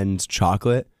high end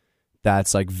chocolate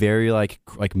that's like very like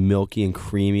milky and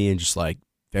creamy and just like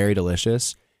very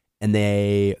delicious. And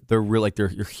they're real like they're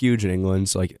huge in England,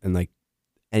 so like and like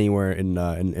anywhere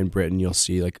in Britain you'll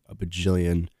see like a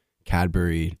bajillion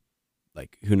Cadbury,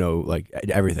 like like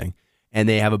everything. And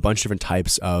they have a bunch of different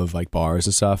types of like bars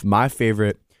and stuff. My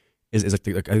favorite is like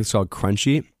I think it's called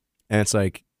Crunchy, and it's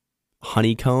like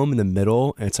honeycomb in the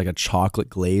middle, and it's like a chocolate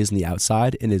glaze on the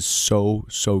outside, and it's so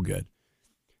good.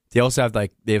 They also have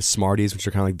they have Smarties, which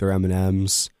are kind of like their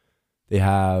M&Ms. They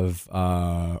have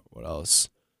what else?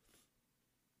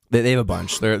 They have a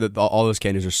bunch. All those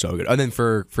candies are so good. And then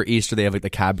for Easter, they have like the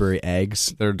Cadbury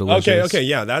eggs. They're delicious. Okay,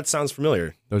 yeah, that sounds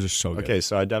familiar. Those are so good. Okay,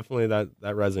 so I definitely that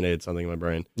resonated something in my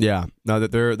brain. Yeah, no,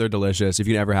 they're delicious. If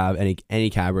you can ever have any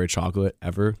Cadbury chocolate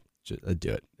ever, just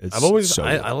do it. It's I've always so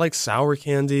I like sour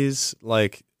candies.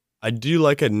 Like I do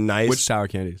like a nice. Which sour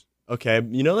candies? Okay,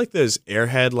 like those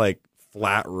Airhead like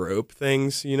flat rope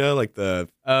things. Like the.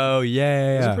 Oh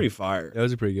yeah. Those are pretty fire.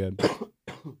 Those are pretty good.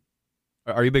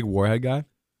 Are you a big Warhead guy?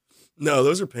 No,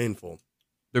 those are painful.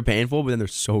 They're painful, but then they're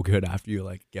so good after you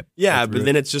like get. Yeah, but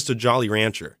then it's just a Jolly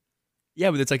Rancher.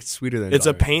 Yeah, but it's like sweeter than. It's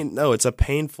it's a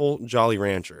painful Jolly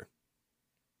Rancher.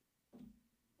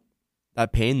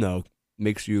 That pain though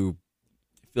makes you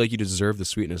feel like you deserve the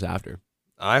sweetness after.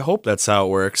 I hope that's how it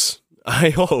works.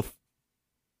 I hope.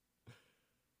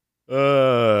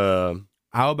 How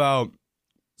about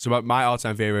my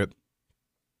all-time favorite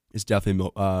is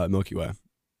definitely Milky Way.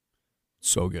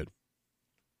 So good.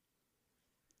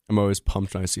 I'm always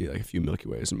pumped when I see like a few Milky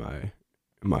Ways in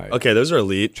my Okay, those are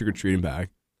elite. trick-or-treating bag.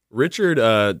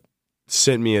 Richard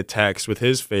sent me a text with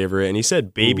his favorite, and he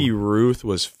said Baby Ruth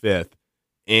was 5th.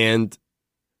 And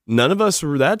none of us,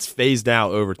 that's phased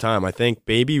out over time. I think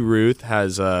Baby Ruth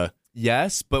has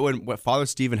yes, but when Father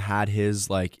Stephen had his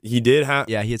like he did have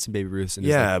he had some Baby Ruths in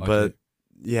his but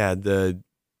the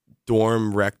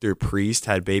dorm rector priest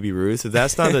had Baby Ruth. If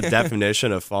that's not the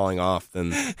definition of falling off,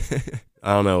 then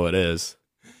I don't know what is.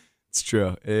 It's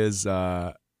true. It is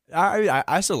I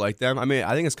still like them. I mean,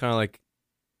 I think it's kind of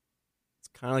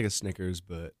like a Snickers,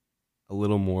 but a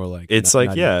little more like it's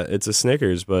it's a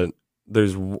Snickers, but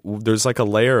there's like a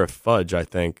layer of fudge, I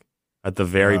think, at the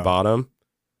very bottom.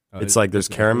 It's like there's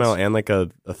caramel and like a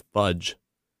fudge.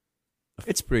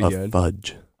 It's pretty good.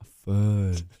 Fudge. A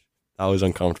fudge. That was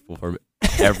uncomfortable for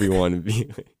everyone.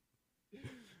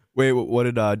 Wait, what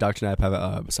did Dr. Knapp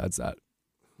have besides that?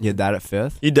 He had that at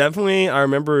 5th? He definitely, I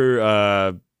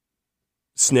remember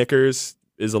Snickers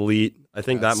is elite. I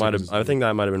think that might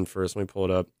have been first. Let me pull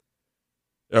it up.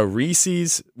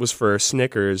 Reese's was first,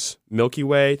 Snickers, Milky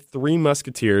Way, Three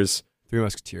Musketeers. Three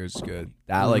Musketeers is good.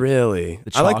 That like really?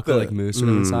 the chocolate like mousse on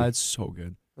the inside, so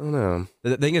good. I don't know.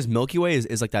 The thing is, Milky Way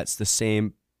is like that's the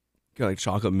same kind of like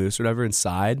chocolate mousse or whatever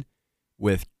inside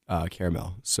with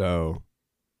caramel. So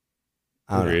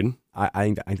I don't Agreed. know.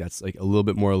 I think that's like a little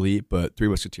bit more elite, but Three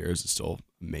Musketeers is still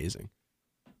amazing.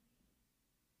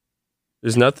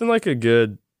 There's nothing like a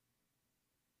good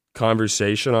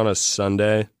conversation on a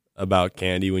Sunday about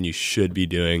candy when you should be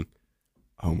doing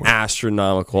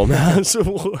astronomical amounts of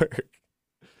work.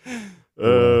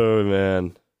 Oh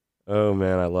man,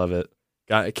 I love it.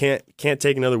 I can't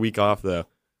take another week off though.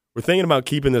 We're thinking about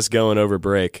keeping this going over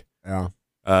break. Yeah,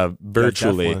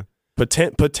 virtually.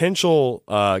 Potential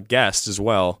guests as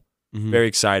well. Mm-hmm. Very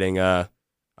exciting. I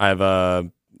have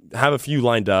a few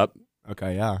lined up.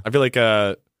 Okay, yeah. I feel like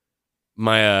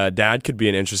my dad could be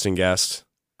an interesting guest.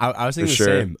 I was thinking for the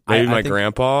sure. same. Maybe I my think,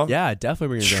 grandpa. Yeah,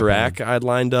 definitely bring your Shrek. grandpa. I'd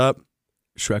lined up.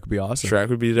 Shrek would be awesome. Shrek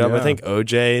would be dope. Yeah. I think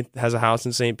OJ has a house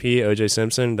in St. Pete. OJ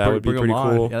Simpson. That would be Bring pretty him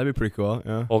on. cool. Yeah, that'd be pretty cool.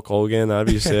 Yeah. Hulk Hogan. That'd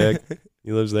be sick.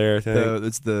 He lives there, I think.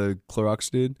 It's the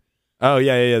Clorox dude. Oh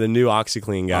yeah. The new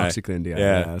OxyClean guy. OxyClean, yeah,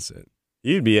 Yeah. that's it.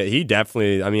 He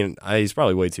definitely. I mean, he's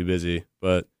probably way too busy,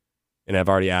 and I've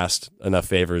already asked enough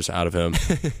favors out of him.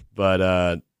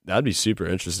 But that'd be super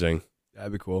interesting.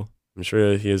 That'd be cool. I'm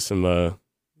sure he has some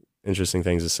interesting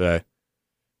things to say.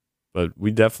 But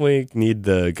we definitely need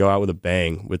to go out with a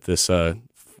bang with this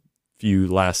few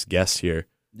last guests here.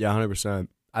 Yeah, 100%.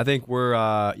 I think we're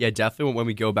definitely when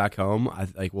we go back home,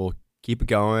 we'll keep it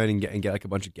going and get like a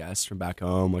bunch of guests from back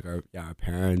home, like our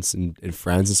parents and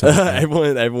friends and stuff.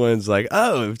 Like Everyone's like,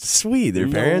 oh, sweet, their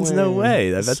parents, no way.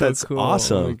 I bet So that's cool.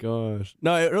 awesome. Oh my gosh.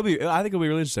 No, I think it'll be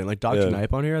really interesting. Like Dr.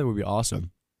 Knipe on here, that would be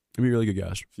awesome. It'd be a really good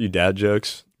guest. A few dad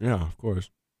jokes. Yeah, of course.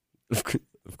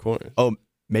 Of course. Oh,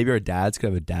 maybe our dads could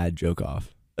have a dad joke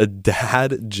off. A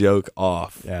dad joke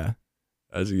off. Yeah.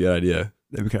 That's a good idea.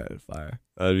 That'd be kind of fire.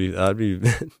 That'd be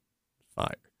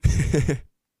fire.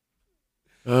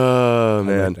 Oh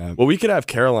man. Like Well, we could have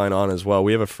Caroline on as well.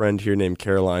 We have a friend here named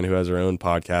Caroline who has her own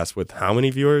podcast with how many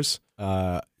viewers?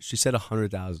 She said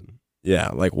 100,000. Yeah,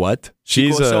 like what?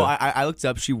 She's so I looked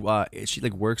up. She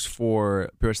like works for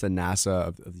pretty much the NASA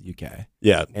of the UK.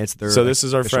 Yeah. And it's their, so this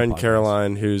is our official friend podcast.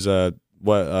 Caroline, who's air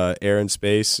and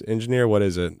space engineer. What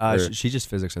is it? She's just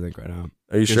physics, I think, right now.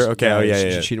 Are you sure? Okay.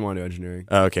 Yeah. She didn't want to do engineering.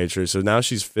 Oh, okay, true. So now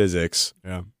she's physics.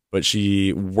 Yeah. But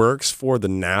she works for the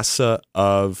NASA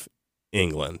of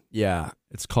England. Yeah.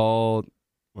 It's called.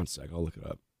 One sec. I'll look it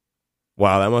up.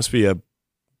 Wow, that must be a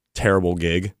terrible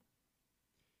gig.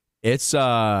 It's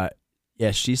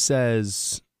she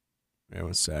says. Wait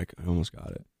 1 sec. I almost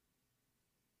got it.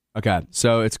 Okay,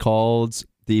 so it's called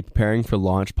the Preparing for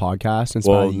Launch podcast. It's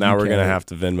Well, by now we're UK. gonna have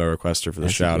to Venmo request her for the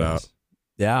shout out.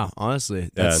 Yeah, honestly,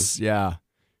 that's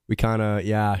We kind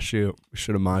of shoot. We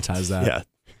should have monetized that. Yeah,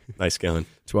 nice going.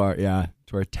 to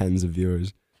our tens of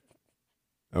viewers.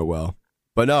 Oh well,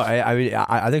 but no, I mean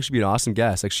I think she'd be an awesome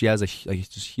guest. Like she has a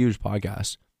just huge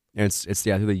podcast, and it's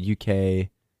I think the UK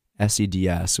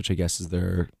SEDS, which I guess is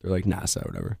their like NASA or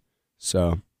whatever.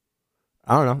 So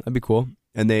I don't know, that'd be cool.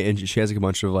 And she has like a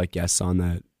bunch of like guests on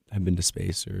that have been to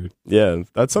space or Yeah,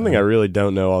 that's something I really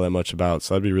don't know all that much about.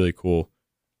 So that'd be really cool.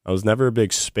 I was never a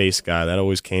big space guy. That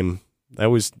always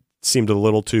seemed a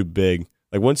little too big.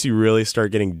 Like once you really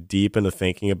start getting deep into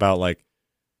thinking about like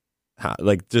how,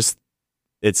 like just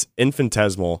it's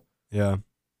infinitesimal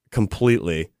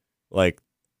completely, like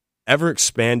ever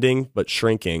expanding but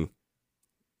shrinking.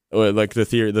 Like the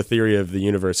theory of the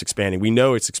universe expanding. We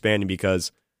know it's expanding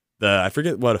because I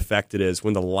forget what effect it is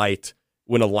when a light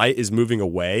is moving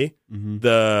away,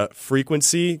 the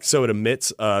frequency, so it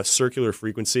emits a circular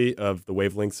frequency of the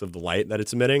wavelengths of the light that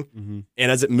it's emitting. And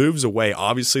as it moves away,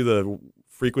 obviously the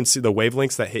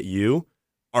wavelengths that hit you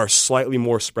are slightly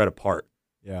more spread apart.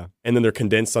 Yeah. And then they're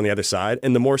condensed on the other side.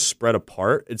 And the more spread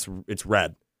apart, it's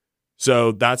red.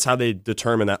 So that's how they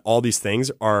determine that all these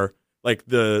things are like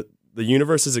the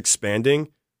universe is expanding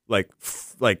like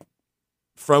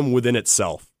from within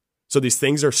itself. So these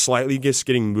things are slightly just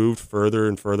getting moved further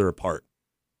and further apart.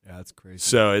 Yeah, that's crazy.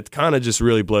 So it kind of just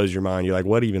really blows your mind. You're like,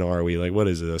 what even are we? Like, what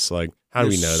is this? Like, how do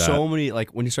we know that? So many,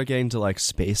 like when you start getting to like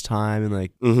space time and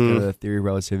like the theory of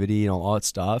relativity and all that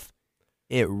stuff,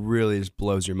 it really just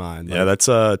blows your mind. Yeah, Like, that's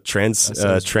that sounds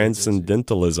really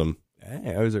transcendentalism.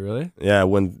 hey, oh, is it really? Yeah,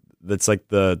 when that's like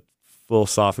the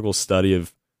philosophical study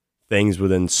of things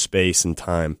within space and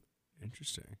time.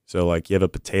 Interesting. So like you have a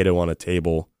potato on a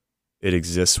table, it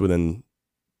exists within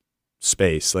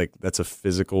space. Like that's a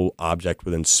physical object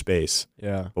within space.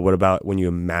 Yeah. But what about when you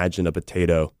imagine a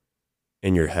potato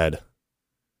in your head?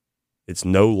 It's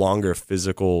no longer a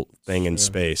physical thing in Sure.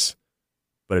 space,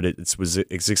 but it's was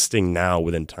existing now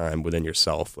within time, within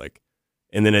yourself. Like,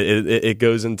 and then it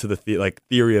goes into the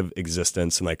theory of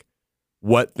existence and like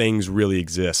what things really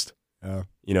exist. Yeah.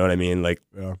 You know what I mean? Like,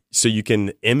 Yeah. so you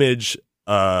can image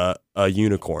a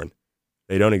unicorn.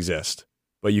 They don't exist,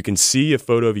 but you can see a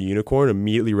photo of a unicorn,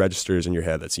 immediately registers in your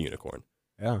head that's a unicorn.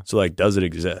 Yeah. So like, does it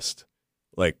exist?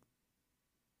 Like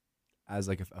As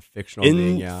like a fictional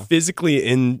being, yeah. physically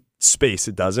in space,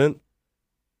 it doesn't,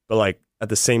 but like at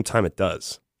the same time, it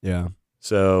does. Yeah.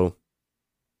 So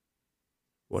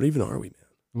what even are we,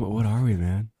 man? What are we,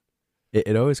 man?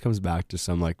 It always comes back to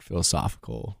some like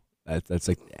philosophical. That's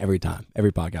like every time,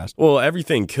 every podcast. Well,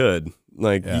 everything could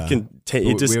like Yeah. you can take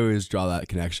We, it. Just we always draw that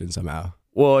connection somehow.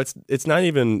 well, it's not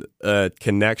even a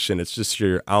connection. It's just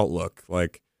your outlook.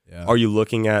 Like, Yeah. are you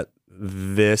looking at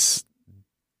this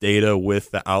data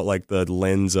with the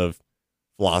lens of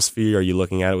philosophy? Are you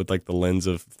looking at it with like the lens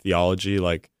of theology?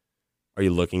 Like, are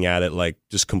you looking at it like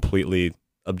just completely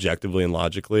objectively and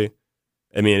logically?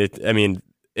 I mean,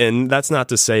 and that's not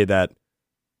to say that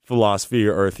philosophy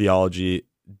or theology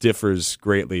differs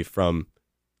greatly from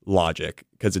logic,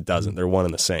 because it doesn't. They're one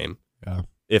and the same Yeah.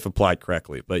 if applied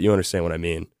correctly. But you understand what I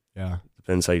mean. Yeah.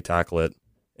 Depends how you tackle it.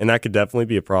 And that could definitely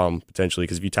be a problem potentially,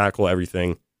 because if you tackle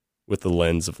everything with the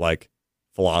lens of like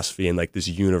philosophy and like this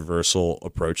universal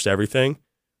approach to everything,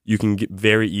 you can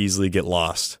very easily get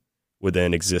lost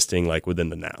within existing like within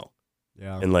the now.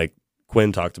 Yeah. And like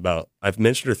Quinn talked about, I've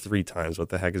mentioned her 3 times. What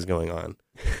the heck is going on?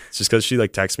 It's just because she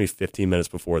like texted me 15 minutes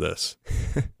before this.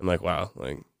 I'm like, wow,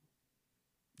 like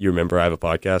you remember I have a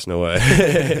podcast? No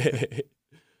way.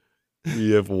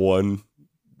 We have one.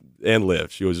 And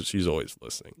Liv, she's always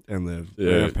listening. And Liv.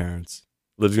 Yeah. And our parents.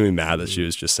 Liv's gonna be mad that she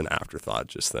was just an afterthought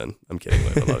just then. I'm kidding,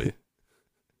 Liv. I love you.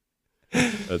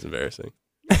 That's embarrassing.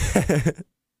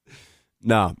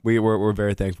 No, we're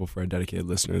very thankful for our dedicated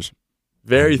listeners.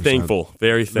 Very 100%. thankful.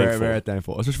 Very thankful. Very, very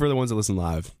thankful. Especially for the ones that listen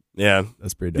live. Yeah.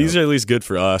 That's pretty dope. These are at least good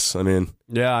for us. I mean,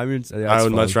 yeah, I mean, yeah, I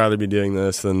would much rather be doing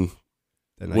this than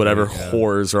whatever yeah.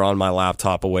 whores are on my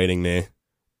laptop awaiting me.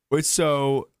 Wait,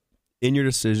 so in your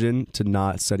decision to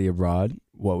not study abroad,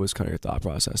 what was kind of your thought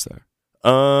process there?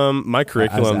 My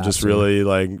curriculum just after. really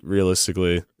like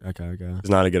realistically Okay. is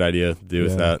not a good idea to do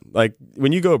with Yeah. that. Like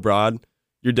when you go abroad,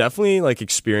 you're definitely like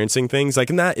experiencing things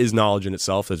like, and that is knowledge in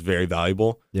itself that's very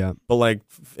valuable. Yeah. But like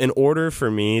in order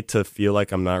for me to feel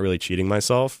like I'm not really cheating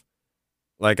myself,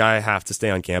 like I have to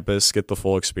stay on campus, get the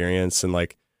full experience. And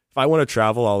like, if I want to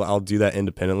travel, I'll do that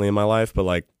independently in my life. But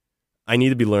like, I need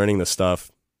to be learning the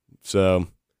stuff. So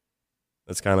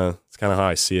that's kind of how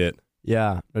I see it.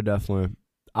 Yeah, no, definitely.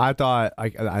 I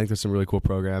think there's some really cool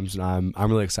programs, and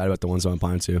I'm really excited about the ones I'm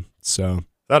applying to. So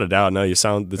Without a doubt, no, it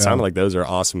sounded like those are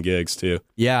awesome gigs too.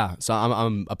 yeah, so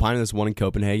I'm applying to this one in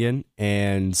Copenhagen,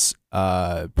 and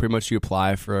pretty much you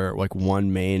apply for like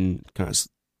one main it's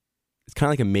kind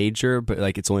of like a major, but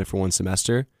like it's only for one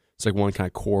semester. It's like one kind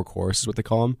of core course is what they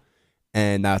call them,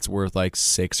 and that's worth like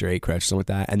 6 or 8 credits or something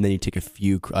like that. And then you take a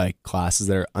few like classes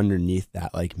that are underneath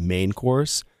that like main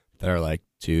course that are like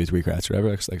 2-3 credits or whatever,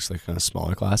 like kind of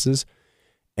smaller classes.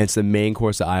 And it's the main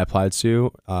course that I applied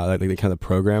to. Like the kind of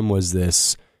program was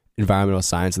this environmental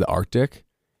science of the Arctic,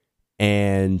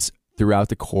 and throughout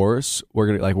the course, we're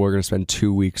gonna spend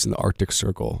 2 weeks in the Arctic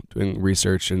Circle doing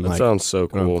research and That like sounds so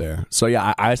going up cool. there. So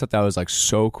yeah, I just thought that was like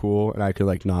so cool, and I could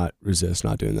like not resist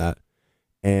not doing that.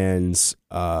 And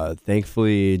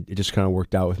thankfully, it just kind of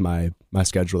worked out with my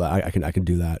schedule that I can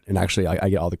do that, and actually I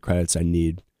get all the credits I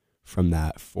need from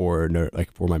that for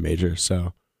my major.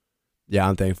 So yeah,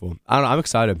 I'm thankful. I don't know. I'm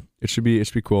excited. It should be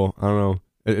cool. I don't know.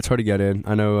 It's hard to get in.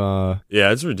 I know.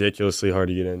 Yeah, it's ridiculously hard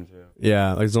to get into. Yeah,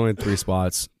 like there's only 3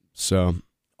 spots. So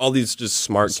All these just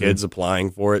smart kids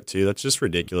applying for it too. That's just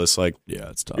ridiculous. Like yeah,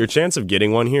 it's tough. your chance of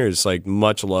getting one here is like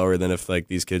much lower than if like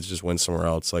these kids just went somewhere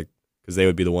else. Like because they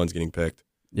would be the ones getting picked.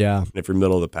 Yeah, And if you're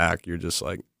middle of the pack, you're just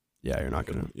like, yeah, you're not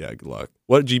gonna. yeah, good luck.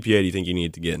 What GPA do you think you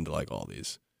need to get into like all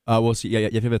these? We'll see. Yeah, you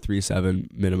have to have a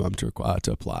 3.7 minimum to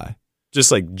apply. Just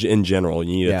like in general,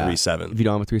 you need Yeah. a If 3.7. you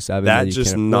don't have a 3.7, That then you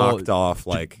just can't- knocked well, off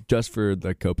like, just for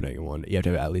the Copenhagen one, you have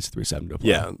to have at least 3.7 to apply.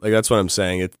 yeah, like that's what I'm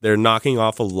saying. They're knocking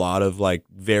off a lot of like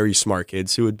very smart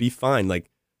kids who would be fine. Like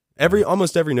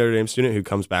almost every Notre Dame student who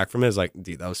comes back from it is like,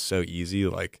 dude, that was so easy.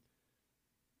 Like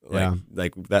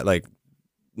like that, like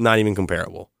not even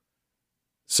comparable.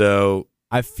 So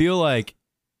I feel like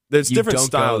there's you different don't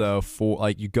styles. go though for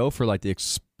like you go for like the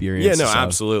experience. Yeah, no, and stuff.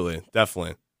 absolutely,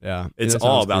 definitely. Yeah, It's It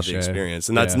all sounds about cliche. the experience,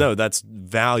 and that's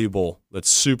valuable. That's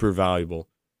super valuable.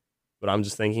 But I'm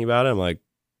just thinking about it. I'm like,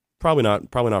 probably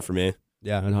not for me.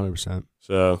 Yeah, 100%.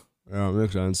 So, Yeah, it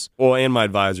makes sense. well, and my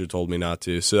advisor told me not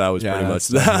to. So that was Yeah, pretty much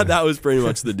that's definitely- that was pretty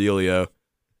much the dealio.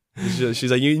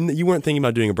 She's like, you weren't thinking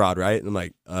about doing abroad, right? And I'm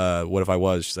like, what if I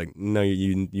was? She's like, no,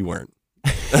 you weren't.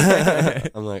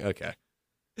 I'm like, okay,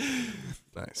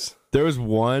 nice. There was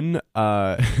one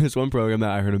there's one program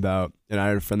that I heard about, and I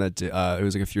had a friend that did, it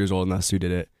was like a few years old, and that's who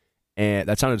did it, and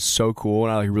that sounded so cool,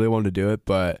 and I like really wanted to do it,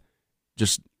 but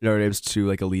just Notre Dame's too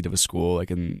like elite of a school,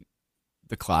 like, and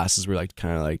the classes were like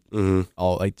kind of like Mm-hmm.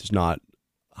 all like just not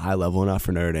high level enough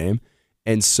for Notre Dame,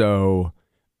 and so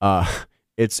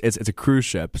it's a cruise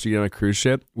ship, so you get on a cruise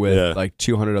ship with like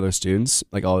 200 other students,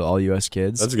 like all U.S.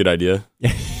 kids. That's a good idea.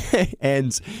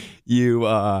 And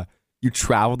you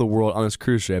travel the world on this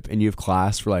cruise ship, and you have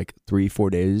class for like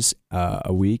 3-4 days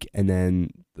a week, and then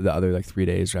the other like 3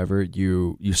 days, whatever,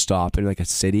 you stop in like a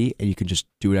city, and you can just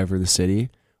do whatever in the city,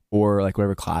 or like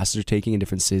whatever classes you're taking in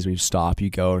different cities. When you stop, you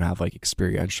go and have like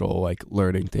experiential like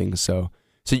learning things. So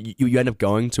you end up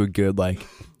going to a good like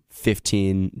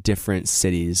 15 different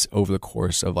cities over the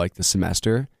course of like the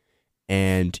semester,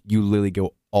 and you literally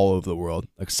go all over the world,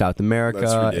 like South America,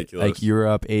 That's ridiculous. like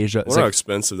Europe, Asia. I It's wonder how like,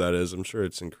 expensive that is. I'm sure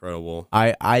it's incredible.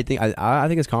 I think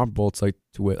it's comparable to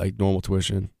like normal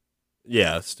tuition.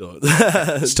 Yeah, still.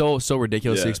 Still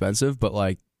ridiculously Yeah. expensive, but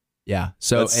like yeah.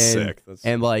 So That's sick. That's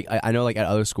and like I know like at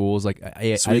other schools like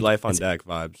I sweet think life on it's- deck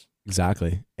vibes.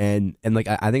 exactly, and like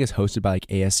I think it's hosted by like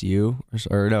ASU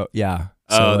or no, yeah.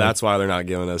 So, Oh, like, that's why they're not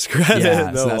giving us credit.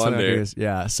 yeah. No So that's what I'm wonder. curious.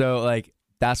 Yeah. So like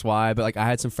that's why. But like I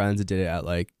had some friends that did it at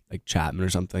like Chapman or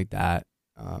something like that.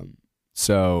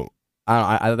 So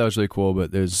I thought that was really cool,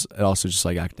 but it also just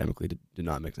like academically did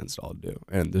not make sense at all to do,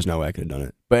 and there's no way I could have done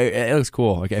it. But it looks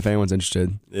cool. Like if anyone's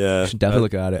interested, Yeah, you should definitely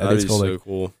look at it. I think That'd it's be called so like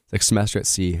cool. it's like Semester at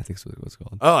Sea. I think that's what it's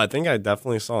called. Oh, I think I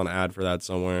definitely saw an ad for that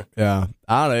somewhere. Yeah,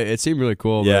 I don't know. It seemed really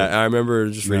cool. Yeah, I remember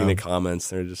just reading No. the comments.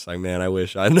 They're just like, man, I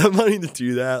wish I had enough money to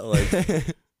do that. Like,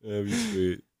 that'd be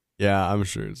sweet. Yeah, I'm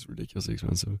sure it's ridiculously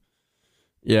expensive.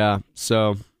 Yeah,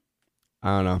 so I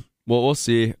don't know. Well, we'll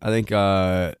see. I think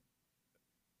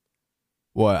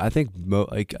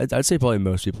I'd say probably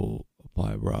most people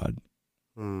apply abroad.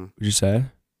 Hmm. Would you say?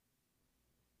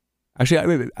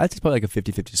 Actually, I'd say probably like a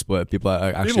 50-50 split. People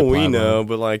actually People we apply know, abroad.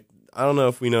 but like, I don't know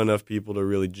if we know enough people to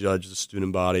really judge the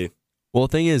student body. Well,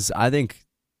 the thing is, I think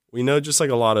We know just like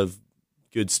a lot of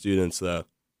good students, though.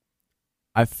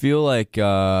 I feel like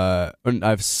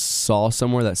I've saw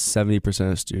somewhere that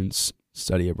 70% of students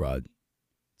study abroad.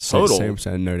 Total?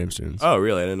 70% of Notre Dame students. Oh,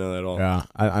 really? I didn't know that at all. Yeah,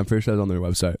 I'm pretty sure that's on their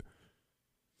website.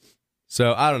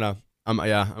 So I don't know. I'm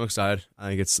excited. I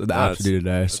think it's the apps we do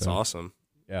today. That's So awesome.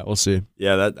 yeah, we'll see.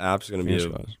 Yeah, that app's gonna be Fingers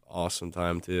an crossed. awesome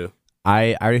time too.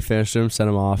 I already finished them, sent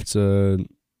them off to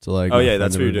like. Oh my yeah, friend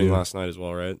that's to what you were doing review. last night as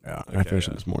well, right? Yeah, Okay, I finished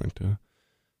yeah. it this morning too.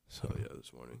 So So yeah,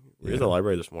 this morning. Were you yeah. at the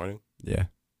library this morning? yeah,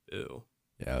 Ew,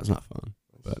 it was not fun,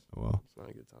 but well, it's not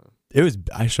a good time. it was.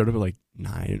 I showed up at like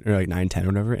 9 or like 9:10 or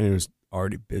whatever, and it was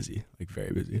already busy, like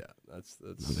very busy. Yeah, that's. I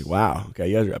was like, wow, okay,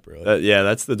 you guys are up early. Yeah,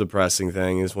 that's the depressing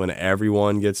thing is when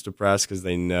everyone gets depressed because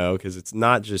they know because it's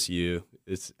not just you,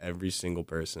 it's every single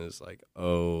person is like,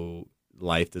 oh,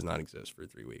 life does not exist for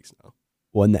 3 weeks now.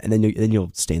 Well, and then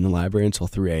you'll stay in the library until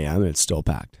 3 a.m. and it's still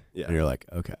packed. Yeah. And you're like,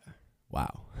 okay,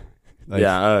 wow. Like,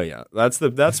 Yeah, oh yeah, that's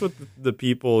what the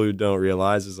people who don't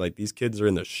realize is like these kids are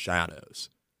in the shadows.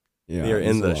 yeah, They're in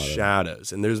there's a the lot of-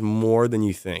 shadows, and there's more than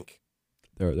you think.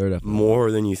 They're definitely More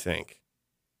than you think.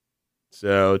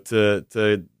 So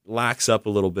to lax up a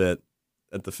little bit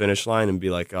at the finish line and be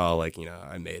like, oh, like, you know,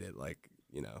 I made it. Like,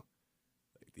 you know,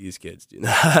 like these kids do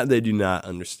not, they do not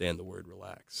understand the word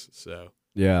relax. So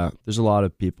Yeah, there's a lot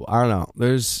of people. I don't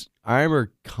know. I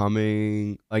remember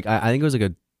coming, like, I think it was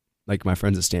like my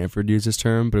friends at Stanford used this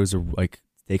term, but it was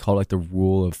they called it like the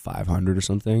rule of 500 or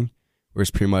something, where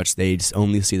it's pretty much they just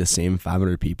only see the same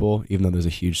 500 people, even though there's a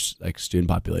huge like student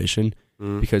population,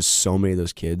 because so many of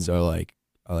those kids are like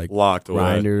locked away.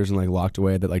 grinders and like locked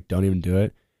away that like don't even do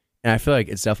it. And I feel like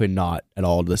it's definitely not at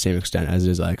all to the same extent as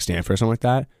it is like Stanford or something like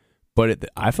that. But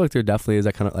I feel like there definitely is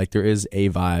that kind of like there is a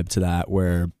vibe to that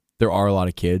where there are a lot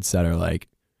of kids that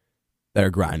are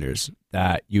grinders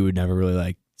that you would never really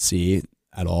like see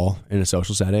at all in a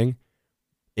social setting,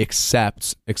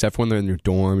 except for when they're in your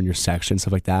dorm and your section,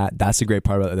 stuff like that. That's the great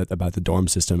part about the dorm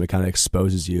system. It kind of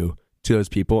exposes you to those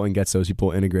people and gets those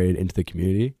people integrated into the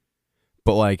community.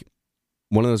 But like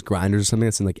one of those grinders or something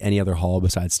that's in like any other hall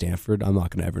besides Stanford, I'm not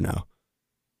gonna ever know.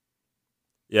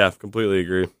 Yeah, completely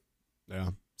agree.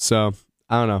 Yeah. So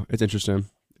I don't know. It's interesting.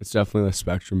 It's definitely the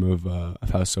spectrum of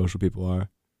how social people are.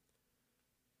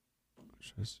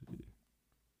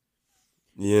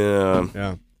 Yeah,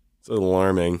 Yeah. it's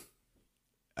alarming,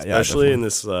 especially in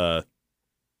this. I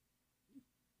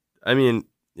mean,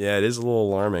 yeah, it is a little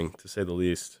alarming to say the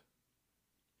least,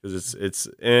 because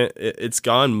it's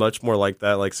gone much more like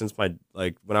that. Like since when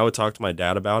I would talk to my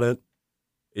dad about it,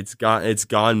 it's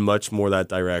gone much more that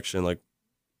direction. Like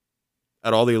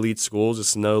at all the elite schools,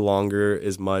 it's no longer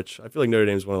as much. I feel like Notre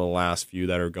Dame is one of the last few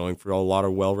that are going for a lot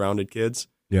of well-rounded kids.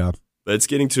 Yeah. But it's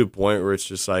getting to a point where it's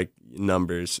just like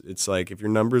numbers. It's like if your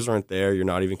numbers aren't there, you're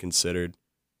not even considered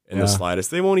in the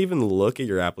slightest. They won't even look at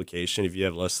your application if you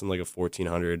have less than like a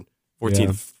 14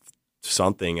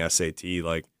 something SAT.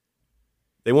 Like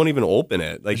they won't even open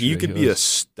it. Like you could be a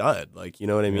stud. Like you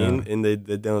know what I mean? And they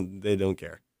don't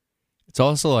care. It's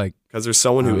also like because there's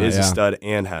someone who is a stud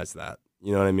and has that.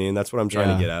 You know what I mean? That's what I'm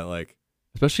trying to get at. Like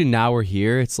especially now we're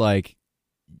here. It's like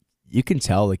you can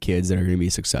tell the kids that are going to be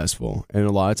successful, and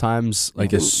a lot of times,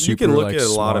 like you can look at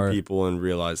a lot of people and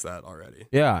realize that already.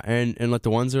 Yeah, and like the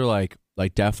ones that are like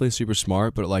definitely super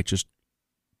smart, but like just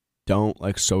don't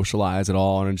like socialize at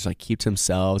all and just like keep to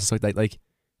themselves. It's like that. Like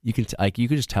you can you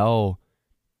can just tell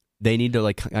they need to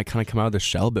like kind of come out of their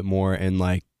shell a bit more, and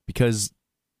like because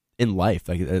in life,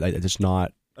 like they're just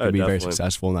not going to be very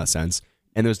successful in that sense.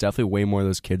 And there's definitely way more of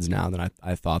those kids now than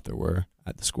I thought there were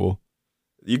at the school.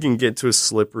 You can get to a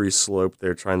slippery slope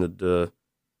there trying to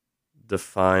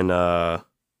define the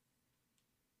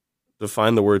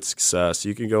word success.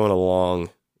 You could go in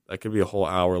that could be a whole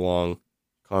hour-long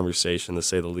conversation, to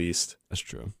say the least. That's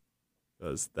true.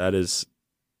 Because that is,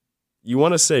 you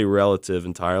want to say relative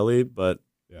entirely, but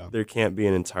there can't be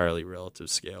an entirely relative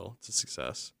scale to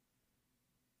success.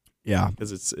 Yeah.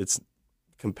 Because it's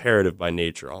comparative by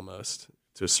nature almost,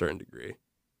 to a certain degree.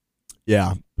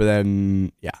 Yeah, but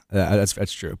then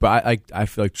that's true. But I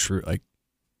feel like true like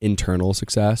internal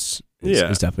success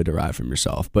is definitely derived from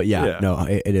yourself. But no,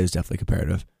 it is definitely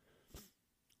comparative.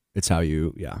 It's how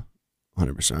you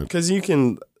 100%. Because you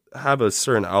can have a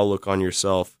certain outlook on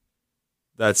yourself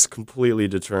that's completely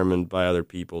determined by other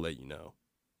people that you know,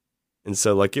 and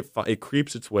so like it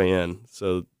creeps its way in.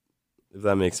 So if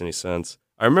that makes any sense,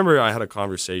 I remember I had a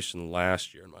conversation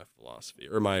last year in my philosophy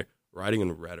or my writing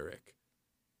and rhetoric.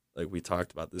 Like we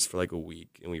talked about this for like a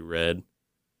week and we read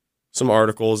some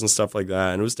articles and stuff like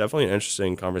that. And it was definitely an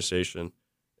interesting conversation.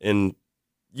 And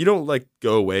you don't like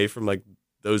go away from like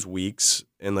those weeks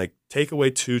and like take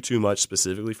away too much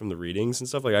specifically from the readings and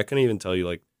stuff. Like I couldn't even tell you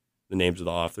like the names of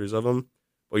the authors of them,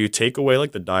 but you take away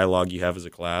like the dialogue you have as a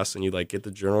class and you like get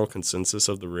the general consensus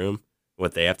of the room,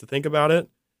 what they have to think about it.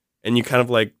 And you kind of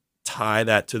like tie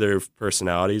that to their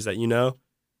personalities that you know.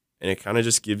 And it kind of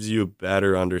just gives you a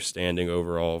better understanding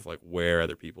overall of like where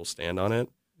other people stand on it.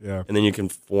 Yeah. And then you can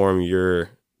form your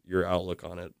outlook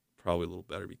on it probably a little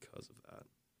better because of that.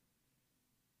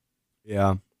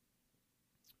 Yeah.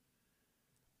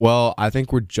 Well, I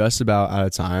think we're just about out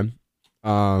of time.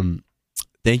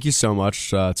 Thank you so much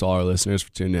to all our listeners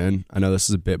for tuning in. I know this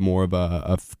is a bit more of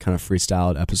a kind of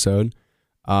freestyled episode.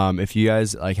 If you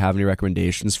guys like have any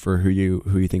recommendations for who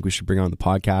you think we should bring on the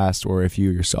podcast, or if you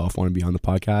yourself want to be on the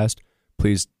podcast,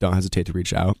 please don't hesitate to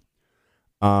reach out.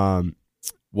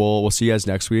 We'll see you guys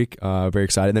next week. Very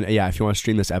excited. Then if you want to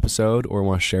stream this episode or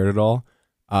want to share it at all,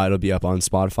 it'll be up on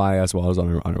Spotify as well as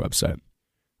on our website.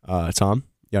 Tom,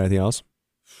 you got anything else?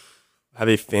 Have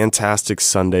a fantastic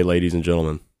Sunday, ladies and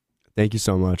gentlemen. Thank you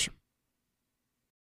so much.